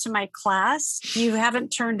showed up to my class. You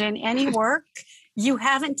haven't turned in any work. You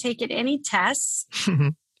haven't taken any tests.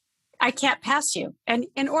 I can't pass you. And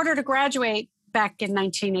in order to graduate back in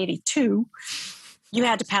 1982, you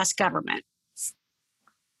had to pass government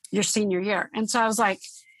your senior year. And so I was like,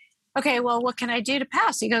 okay, well, what can I do to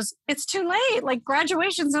pass? He goes, it's too late. Like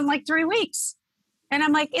graduation's in 3 weeks. And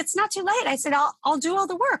I'm like, it's not too late. I said, I'll do all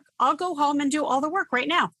the work. I'll go home and do all the work right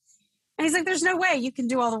now. And he's like, there's no way you can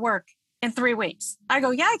do all the work in 3 weeks. I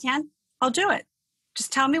go, yeah, I can. I'll do it.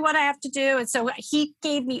 Just tell me what I have to do. And so he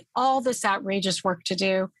gave me all this outrageous work to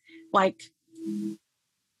do. I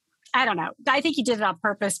don't know. I think he did it on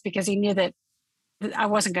purpose because he knew that I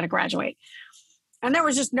wasn't going to graduate. And there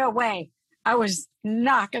was just no way I was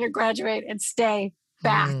not going to graduate and stay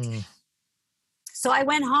back. So I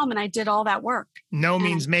went home and I did all that work. No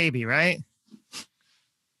means maybe, right?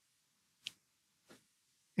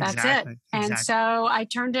 That's exactly. It. And so I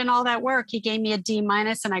turned in all that work. He gave me a D-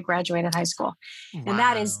 and I graduated high school. Wow. And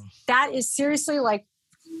that is seriously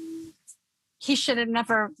he should have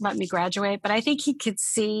never let me graduate, but I think he could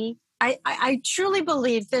see. I truly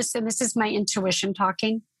believe this, and this is my intuition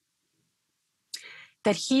talking.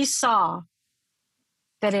 that he saw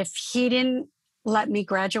that if he didn't let me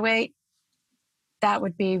graduate, that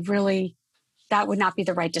would not be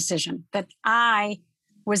the right decision. That I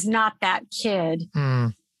was not that kid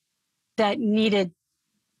that needed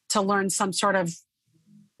to learn some sort of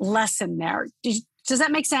lesson there. Does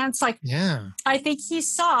that make sense? Like, yeah, I think he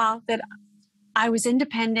saw that I was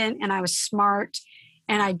independent and I was smart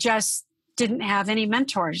and I just didn't have any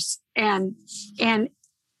mentors. And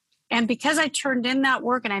because I turned in that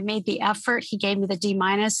work and I made the effort, he gave me the D-.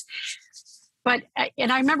 But I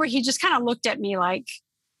remember he just kind of looked at me like,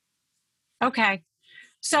 okay.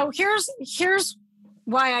 So here's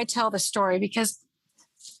why I tell the story, because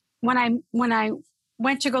when I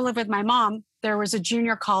went to go live with my mom, there was a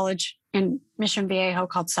junior college in Mission Viejo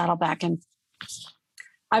called Saddleback, and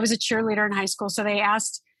I was a cheerleader in high school. So they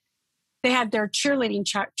had their cheerleading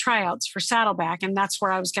tryouts for Saddleback, and that's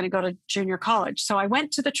where I was going to go to junior college. So I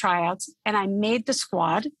went to the tryouts and I made the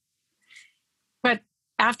squad. But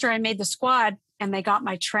after I made the squad and they got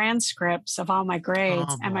my transcripts of all my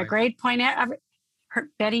grades and my grade point,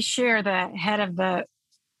 Betty Shear, the head of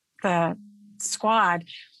the squad,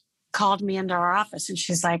 called me into our office and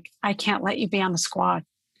she's like, I can't let you be on the squad.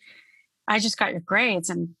 I just got your grades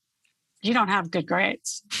and you don't have good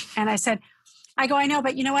grades. And I said, I know,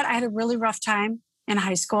 but you know what? I had a really rough time in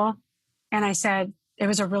high school. And I said, it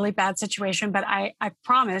was a really bad situation, but I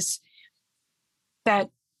promise that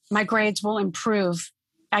my grades will improve.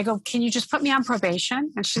 I go, can you just put me on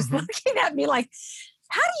probation? And she's looking at me like,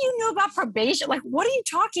 how do you know about probation? Like, what are you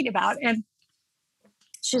talking about? And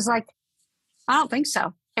she's like, I don't think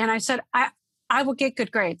so. And I said, I will get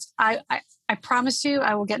good grades. I promise you,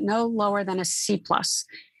 I will get no lower than a C+.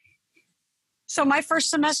 So my first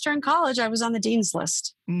semester in college, I was on the dean's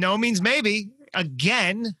list. No means maybe.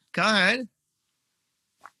 Again, go ahead.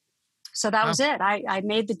 So that was it. I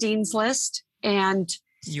made the dean's list, and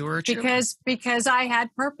you were because I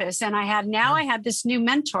had purpose, and I had this new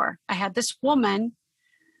mentor. I had this woman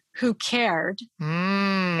who cared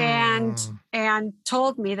and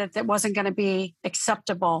told me that it wasn't going to be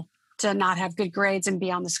acceptable to not have good grades and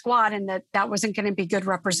be on the squad, and that wasn't going to be good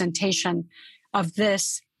representation of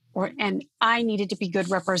this, and I needed to be good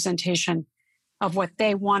representation of what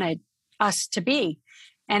they wanted us to be.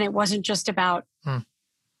 And it wasn't just about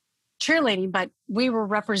cheerleading, but we were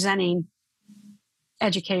representing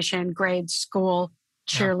education, grades, school,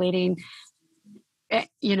 cheerleading,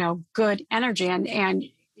 good energy. And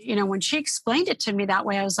when she explained it to me that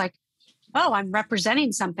way, I was like, oh, I'm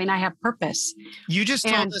representing something. I have purpose. You just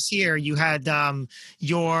told us here you had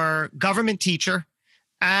your government teacher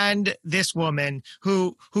and this woman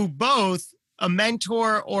who both, a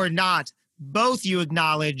mentor or not, both you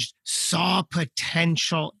acknowledged saw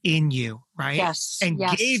potential in you, right? Yes. And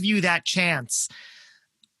gave you that chance.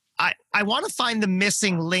 I want to find the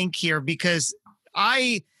missing link here, because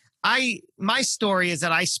my story is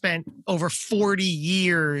that I spent over 40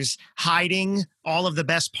 years hiding all of the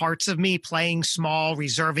best parts of me, playing small,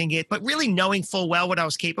 reserving it, but really knowing full well what I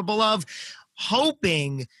was capable of,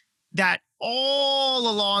 hoping that all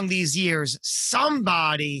along these years,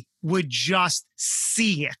 somebody would just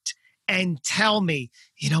see it and tell me,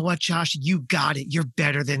 you know what, Josh, you got it. You're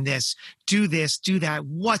better than this. Do this, do that.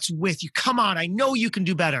 What's with you? Come on. I know you can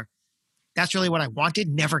do better. That's really what I wanted.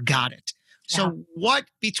 Never got it. So what,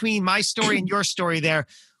 between my story and your story there,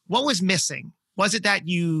 what was missing? Was it that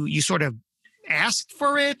you sort of asked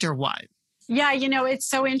for it, or what? Yeah, it's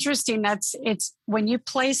so interesting. It's when you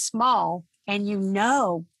play small and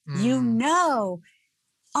oh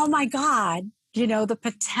my God, the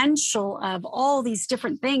potential of all these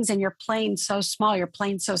different things, and you're playing so small, you're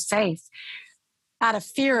playing so safe, out of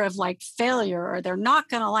fear of like failure, or they're not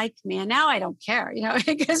going to like me. And now I don't care,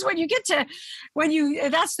 because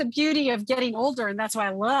that's the beauty of getting older. And that's why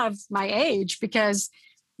I love my age, because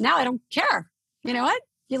now I don't care. You know what?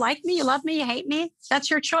 You like me, you love me, you hate me. That's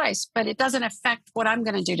your choice, but it doesn't affect what I'm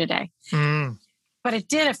going to do today. But it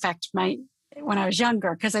did affect when I was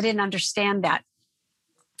younger, because I didn't understand that.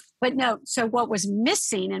 But no, so what was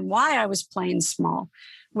missing and why I was playing small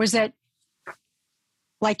was that,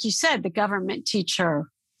 like you said, the government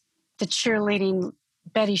teacher, the cheerleading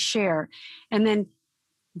Betty Shear. And then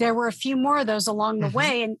there were a few more of those along the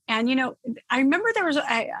way. And I remember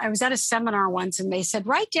I was at a seminar once, and they said,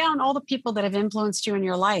 write down all the people that have influenced you in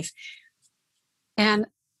your life. And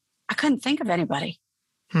I couldn't think of anybody.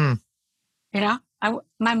 My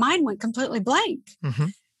mind went completely blank.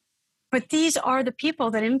 But these are the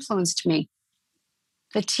people that influenced me.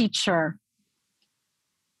 The teacher,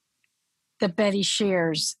 the Betty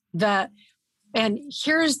Shears, and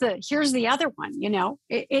here's the other one,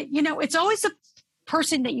 it's always a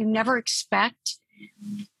person that you never expect,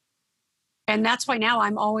 And that's why now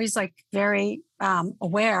I'm always like very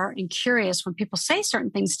aware and curious when people say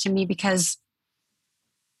certain things to me, because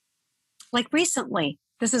like recently,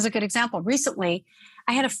 this is a good example. Recently,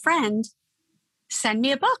 I had a friend send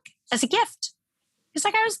me a book as a gift. He's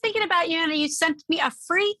like, I was thinking about you, and you sent me a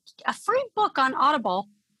free book on Audible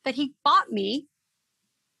that he bought me.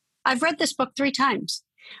 I've read this book 3 times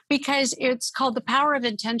because it's called The Power of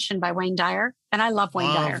Intention by Wayne Dyer. And I love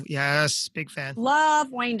Wayne Dyer. Yes, big fan.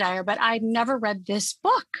 Love Wayne Dyer, but I'd never read this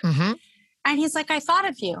book. Mm-hmm. And he's like, I thought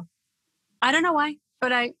of you. I don't know why,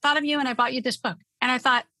 but I thought of you and I bought you this book. And I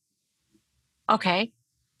thought, okay,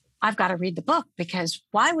 I've got to read the book, because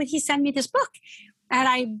why would he send me this book? And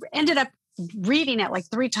I ended up reading it like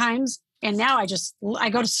 3 times. And now I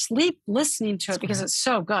go to sleep listening to it because it's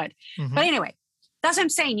so good. Mm-hmm. But anyway, that's what I'm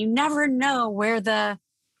saying. You never know where the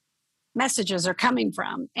messages are coming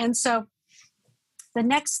from. And so the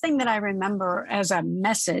next thing that I remember as a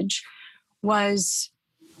message was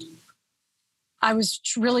I was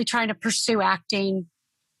really trying to pursue acting.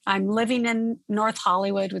 I'm living in North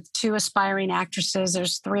Hollywood with 2 aspiring actresses.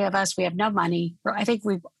 There's 3 of us. We have no money. I think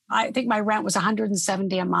my rent was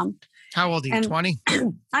 $170 a month. How old are you? 20?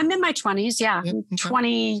 I'm in my 20s. Yeah. Yep. Okay.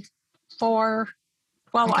 24.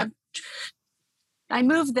 Well, okay. I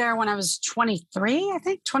moved there when I was 23, I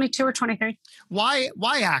think 22 or 23. Why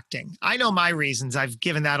acting? I know my reasons. I've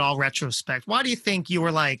given that all retrospect. Why do you think you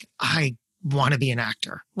were like, I want to be an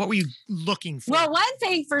actor? What were you looking for? Well, one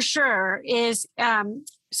thing for sure is,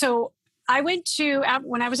 so I went to,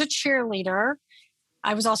 when I was a cheerleader,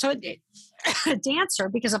 I was also a dancer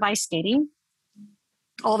because of ice skating.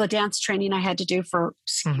 All the dance training I had to do for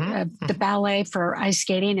the ballet for ice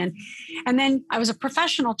skating. And then I was a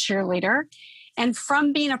professional cheerleader. And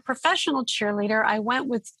from being a professional cheerleader, I went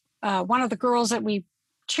with one of the girls that we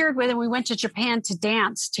cheered with, and we went to Japan to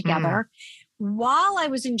dance together. While I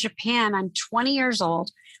was in Japan, I'm 20 years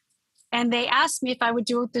old, and they asked me if I would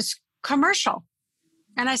do this commercial.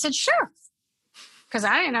 And I said, sure, because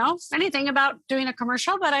I didn't know anything about doing a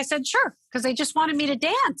commercial, but I said, sure, because they just wanted me to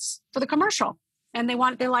dance for the commercial, and they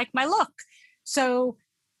liked my look. So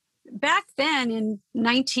back then in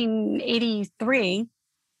 1983,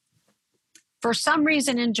 for some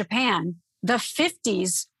reason in Japan, the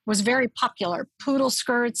 50s was very popular, poodle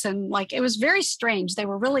skirts, and like, it was very strange. They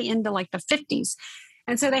were really into like the 50s.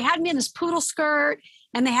 And so they had me in this poodle skirt,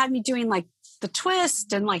 and they had me doing like the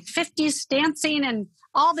twist and like 50s dancing and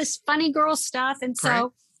all this funny girl stuff. And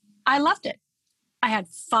so I loved it. I had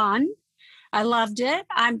fun. I loved it.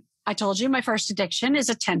 I told you my first addiction is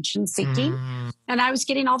attention seeking. And I was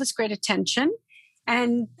getting all this great attention,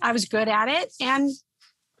 and I was good at it. And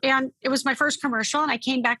it was my first commercial, and I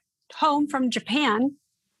came back home from Japan,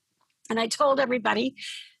 and I told everybody,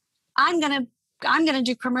 I'm going to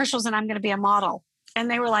do commercials, and I'm going to be a model. And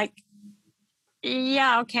they were like,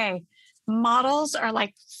 yeah, okay. Models are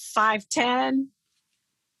like 5'10",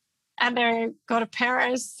 and they go to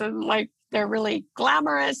Paris, and like, they're really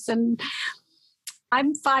glamorous. And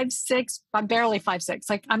I'm 5'6", I'm barely 5'6".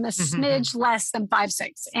 Like, I'm a smidge less than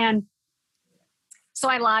 5'6". And so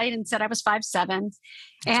I lied and said I was 5'7",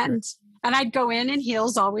 and I'd go in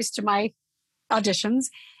heels always to my auditions.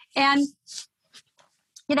 And,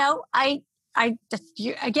 you know, I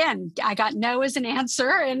got no as an answer,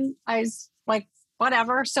 and I was like,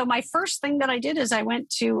 whatever. So my first thing that I did is I went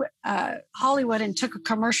to Hollywood and took a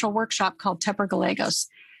commercial workshop called Tepper Gallegos.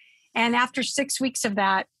 And after 6 weeks of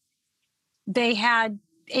that, they had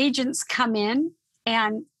agents come in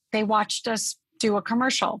and they watched us do a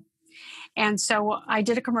commercial. And so I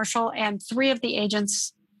did a commercial, and 3 of the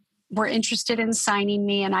agents were interested in signing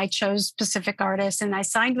me, and I chose specific artists, and I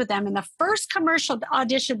signed with them. And the first commercial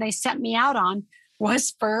audition they sent me out on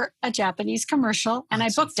was for a Japanese commercial, and I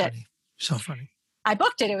booked it. So funny. I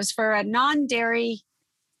booked it. It was for a non-dairy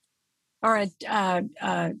or a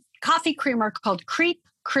coffee creamer called Crepe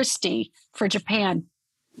Christie for Japan.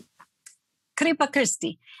 Crepe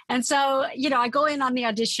Christie. And so, you know, I go in on the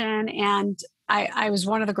audition, and I was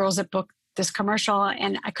one of the girls that booked this commercial,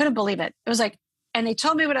 and I couldn't believe it. It was like, and they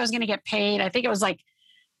told me what I was going to get paid. I think it was like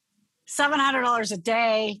 $700 a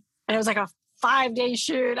day, and it was like a 5-day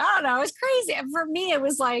shoot. I don't know. It was crazy. And for me, it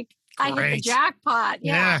was like, I hit the jackpot.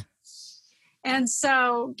 Yeah. And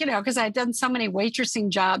so, you know, because I had done so many waitressing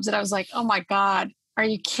jobs that I was like, oh my God, are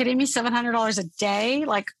you kidding me? $700 a day?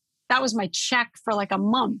 Like, that was my check for like a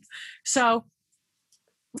month. So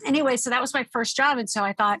anyway, so that was my first job. And so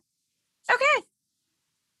I thought, okay,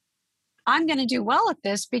 I'm going to do well at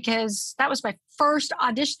this, because that was my first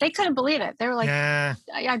audition. They couldn't believe it. They were like,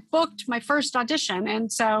 I booked my first audition.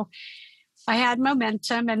 And so I had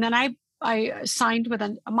momentum, and then I I signed with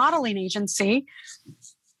a modeling agency,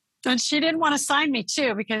 and she didn't want to sign me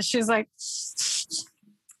too, because she's like,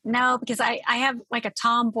 no, because I have like a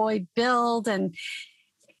tomboy build, and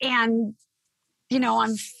I'm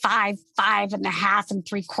 5'5.5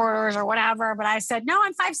 3/4 or whatever. But I said, no,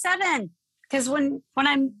 I'm 5'7". Because when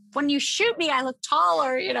you shoot me, I look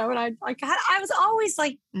taller, and I was always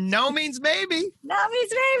like, no means maybe. No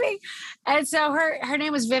means maybe. And so her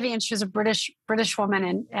name was Vivian. She was a British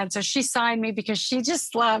woman, and so she signed me because she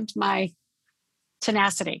just loved my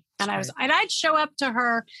tenacity. And I'd show up to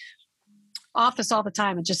her office all the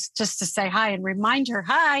time and just to say hi and remind her,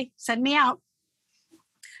 hi, send me out.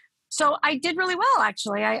 So I did really well,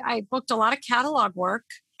 actually. I booked a lot of catalog work,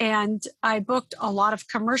 and I booked a lot of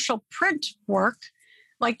commercial print work,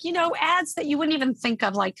 like, ads that you wouldn't even think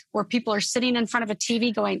of, like where people are sitting in front of a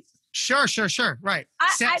TV going, Sure. Right.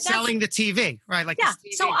 Selling the TV, right? Like, yeah.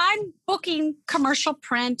 TV. So I'm booking commercial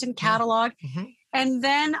print and catalog. Mm-hmm. And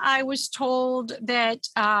then I was told that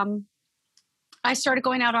I started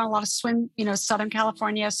going out on a lot of swim, Southern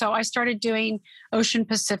California. So I started doing Ocean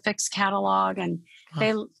Pacific's catalog, and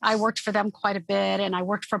I worked for them quite a bit, and I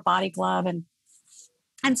worked for Body Glove, and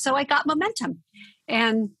so I got momentum,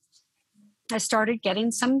 and I started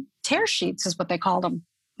getting some tear sheets, is what they called them,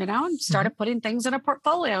 and started putting things in a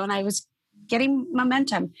portfolio, and I was getting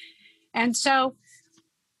momentum. And so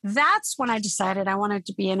that's when I decided I wanted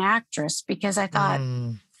to be an actress, because I thought,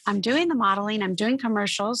 I'm doing the modeling, I'm doing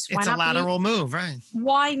commercials. It's a lateral move, right?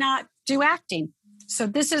 Why not do acting? So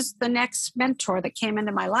this is the next mentor that came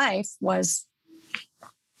into my life. Was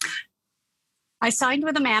I signed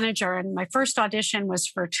with a manager, and my first audition was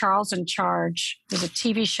for Charles in Charge. It was a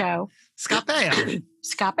TV show. Scott Baio.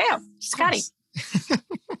 Scotty.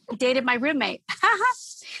 He dated my roommate.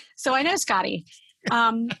 So I know Scotty.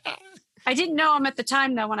 I didn't know him at the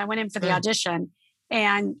time, though, when I went in for the audition.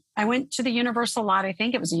 And I went to the Universal lot. I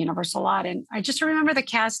think it was a Universal lot. And I just remember the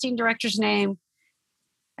casting director's name.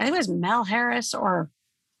 I think it was Mel Harris or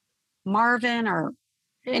Marvin, or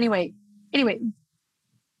anyway,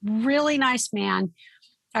 really nice man.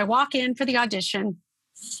 I walk in for the audition.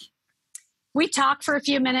 We talk for a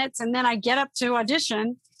few minutes, and then I get up to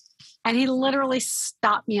audition, and he literally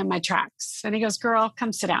stopped me in my tracks. And he goes, girl,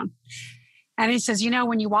 come sit down. And he says,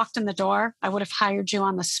 when you walked in the door, I would have hired you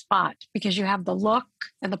on the spot, because you have the look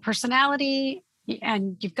and the personality,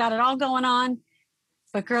 and you've got it all going on.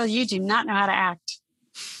 But girl, you do not know how to act.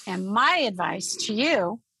 And my advice to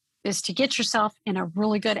you is to get yourself in a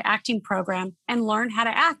really good acting program and learn how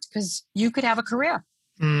to act, because you could have a career.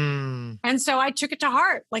 And so I took it to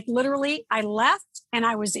heart. Like, literally, I left and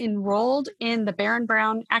I was enrolled in the Baron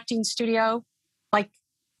Brown acting studio, like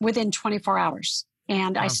within 24 hours.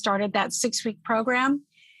 And I started that 6-week program,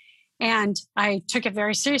 and I took it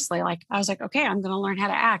very seriously. Like, I was like, okay, I'm going to learn how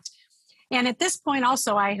to act. And at this point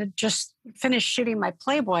also, I had just finished shooting my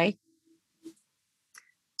Playboy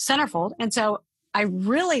Centerfold. And so I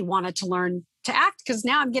really wanted to learn to act, because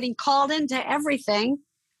now I'm getting called into everything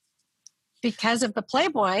because of the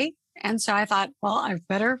Playboy. And so I thought, well, I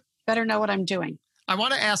better know what I'm doing. I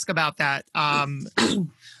want to ask about that.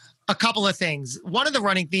 A couple of things. One of the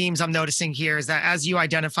running themes I'm noticing here is that, as you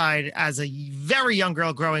identified as a very young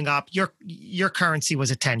girl growing up, your currency was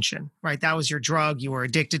attention, right? That was your drug. You were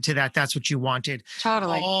addicted to that. That's what you wanted.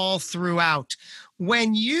 Totally. All throughout.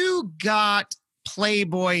 When you got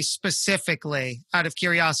Playboy specifically, out of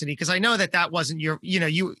curiosity, because I know that wasn't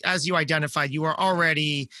you, as you identified, you were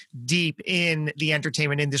already deep in the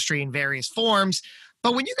entertainment industry in various forms.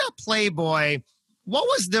 But when you got Playboy, what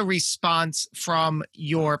was the response from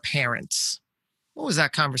your parents? What was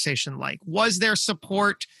that conversation like? Was there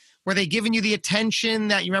support? Were they giving you the attention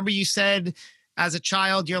that you remember you said as a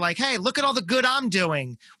child, you're like, hey, look at all the good I'm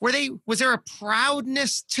doing? Was there a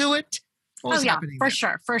proudness to it? What was happening for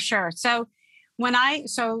there? For sure. So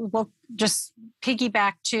we'll just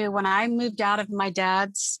piggyback to when I moved out of my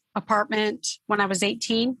dad's apartment when I was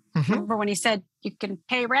 18. Remember when he said, you can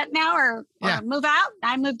pay rent now or move out?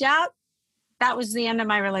 I moved out. That was the end of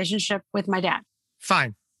my relationship with my dad.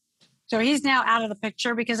 Fine. So he's now out of the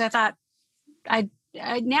picture, because I thought,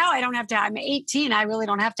 now I don't have to, I'm 18. I really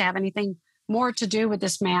don't have to have anything more to do with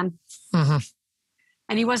this man. And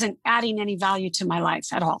he wasn't adding any value to my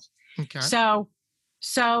life at all. Okay. So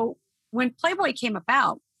when Playboy came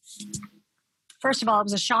about, first of all, it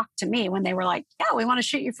was a shock to me when they were like, yeah, we want to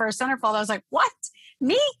shoot you for a centerfold. I was like, what?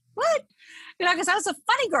 Me? What? Because I was a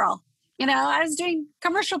funny girl. I was doing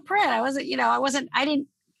commercial print. I didn't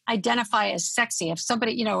identify as sexy. If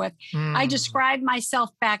somebody, I described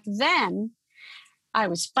myself back then, I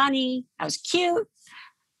was funny, I was cute,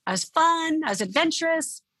 I was fun, I was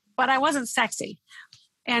adventurous, but I wasn't sexy.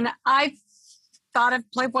 And I thought of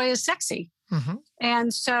Playboy as sexy. Mm-hmm.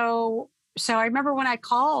 And so I remember when I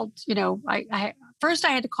called, I first I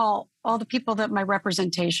had to call all the people that my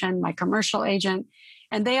representation, my commercial agent,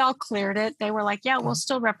 and they all cleared it. They were like, yeah, we'll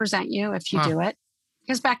still represent you if you do it.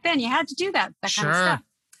 Because back then you had to do that kind of stuff.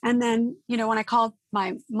 And then, when I called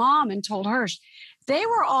my mom and told her, they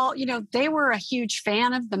were all, they were a huge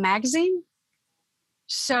fan of the magazine.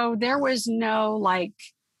 So there was no like,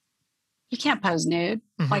 you can't pose nude.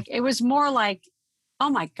 Mm-hmm. Like, it was more like, oh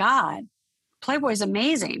my God, Playboy's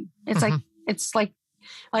amazing. It's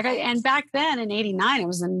and back then in '89, it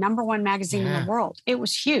was the #1 magazine in the world. It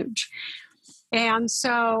was huge. And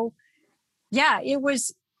so, yeah, it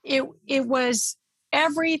was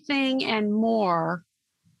everything and more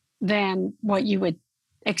than what you would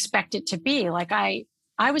expect it to be. Like I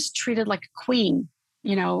was treated like a queen,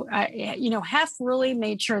 Hef really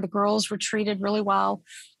made sure the girls were treated really well.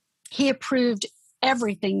 He approved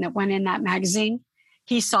everything that went in that magazine.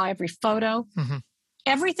 He saw every photo. Mm-hmm.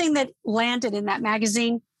 Everything that landed in that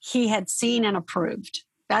magazine, he had seen and approved.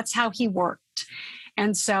 That's how he worked.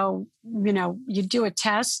 And so, you do a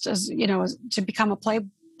test as, to become a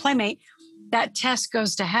playmate. That test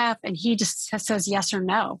goes to Hef and he just says yes or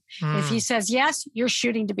no. If he says yes, you're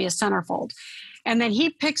shooting to be a centerfold. And then he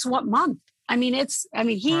picks what month.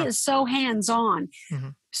 He is so hands-on. Mm-hmm.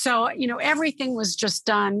 So, everything was just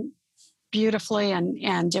done beautifully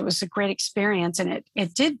and it was a great experience. And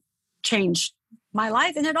it did change my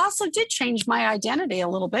life. And it also did change my identity a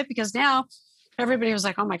little bit because now everybody was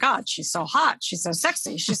like, oh my God, she's so hot. She's so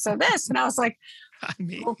sexy. She's so this. And I was like,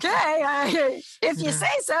 okay, if you say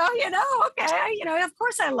so, okay, of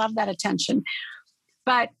course I love that attention.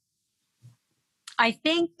 But I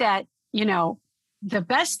think that, the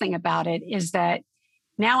best thing about it is that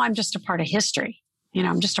now I'm just a part of history.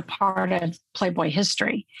 I'm just a part of Playboy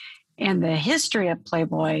history. And the history of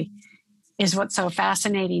Playboy is what's so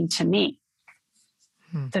fascinating to me.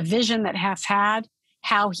 The vision that Hef had,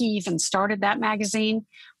 how he even started that magazine,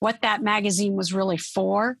 what that magazine was really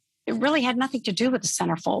for. It really had nothing to do with the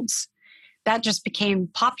centerfolds. That just became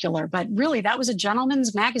popular. But really, that was a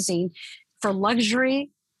gentleman's magazine for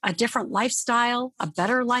luxury, a different lifestyle, a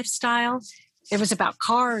better lifestyle. It was about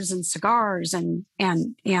cars and cigars and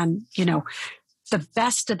the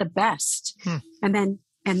best of the best. And then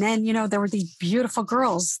there were these beautiful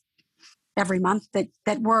girls every month that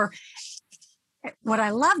were. What I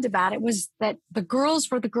loved about it was that the girls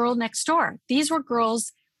were the girl next door. These were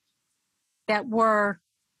girls that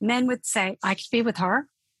men would say, I could be with her,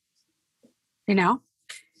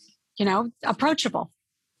 approachable.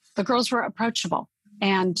 The girls were approachable.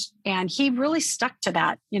 And he really stuck to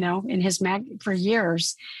that, in his for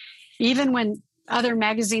years, even when other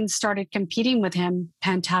magazines started competing with him,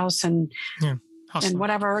 Penthouse and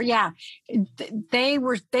whatever. Yeah. They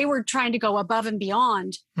were trying to go above and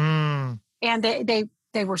beyond. And they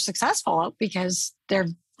were successful because their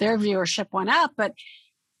viewership went up. But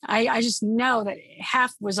I just know that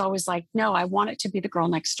Hef was always like, no, I want it to be the girl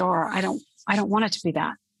next door. I don't want it to be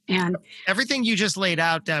that. And everything you just laid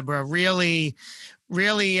out, Deborah, really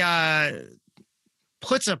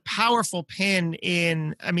puts a powerful pin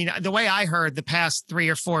in, the way I heard the past 3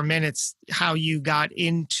 or 4 minutes, how you got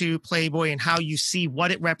into Playboy and how you see what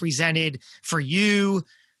it represented for you,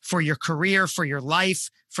 for your career, for your life,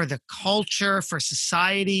 for the culture, for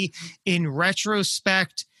society. In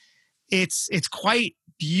retrospect, it's quite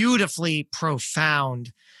beautifully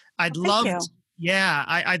profound. I'd love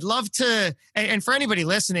to, and for anybody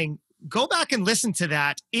listening, go back and listen to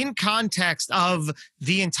that in context of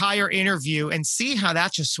the entire interview and see how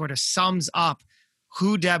that just sort of sums up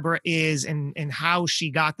who Deborah is and how she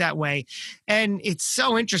got that way. And it's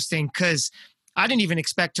so interesting because I didn't even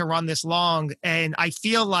expect to run this long. And I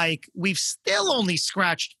feel like we've still only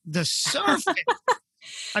scratched the surface.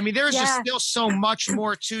 There's just still so much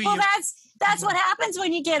more to you. Well, that's what happens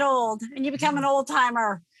when you get old and you become an old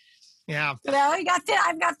timer. Yeah.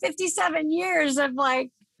 I've got 57 years of like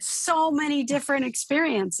so many different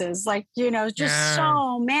experiences,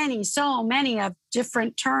 so many of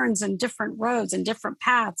different turns and different roads and different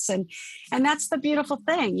paths. And that's the beautiful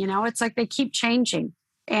thing, it's like they keep changing.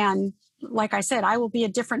 And like I said, I will be a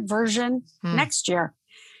different version next year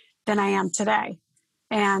than I am today.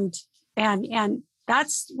 And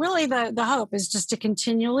that's really the hope, is just to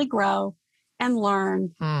continually grow and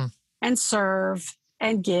learn and serve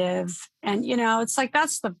and give. And, it's like,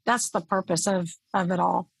 that's the purpose of it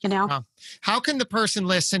all, How can the person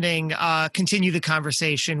listening continue the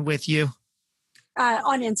conversation with you?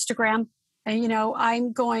 On Instagram.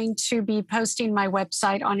 I'm going to be posting my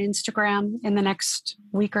website on Instagram in the next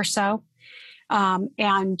week or so.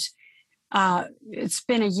 And it's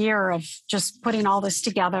been a year of just putting all this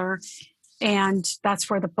together. And that's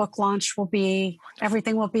where the book launch will be.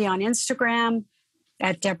 Everything will be on Instagram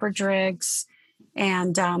at Deborah Driggs.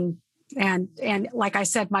 And like I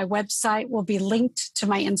said, my website will be linked to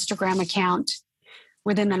my Instagram account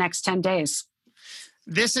within the next 10 days.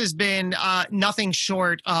 This has been nothing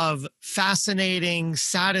short of fascinating,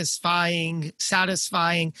 satisfying,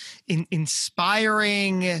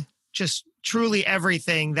 inspiring, just truly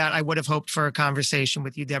everything that I would have hoped for a conversation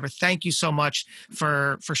with you, Deborah. Thank you so much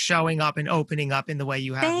for showing up and opening up in the way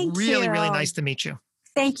you have. Thank really, you. really nice to meet you.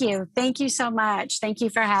 Thank you. Thank you so much. Thank you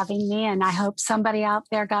for having me. And I hope somebody out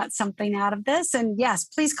there got something out of this. And yes,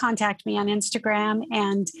 please contact me on Instagram,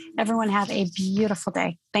 and everyone have a beautiful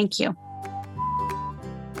day. Thank you.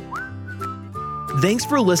 Thanks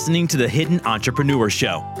for listening to the Hidden Entrepreneur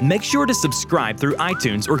Show. Make sure to subscribe through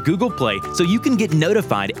iTunes or Google Play so you can get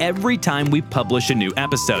notified every time we publish a new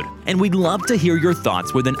episode. And we'd love to hear your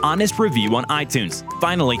thoughts with an honest review on iTunes.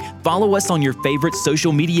 Finally, follow us on your favorite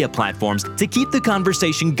social media platforms to keep the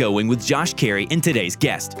conversation going with Josh Carey and today's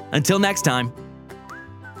guest. Until next time.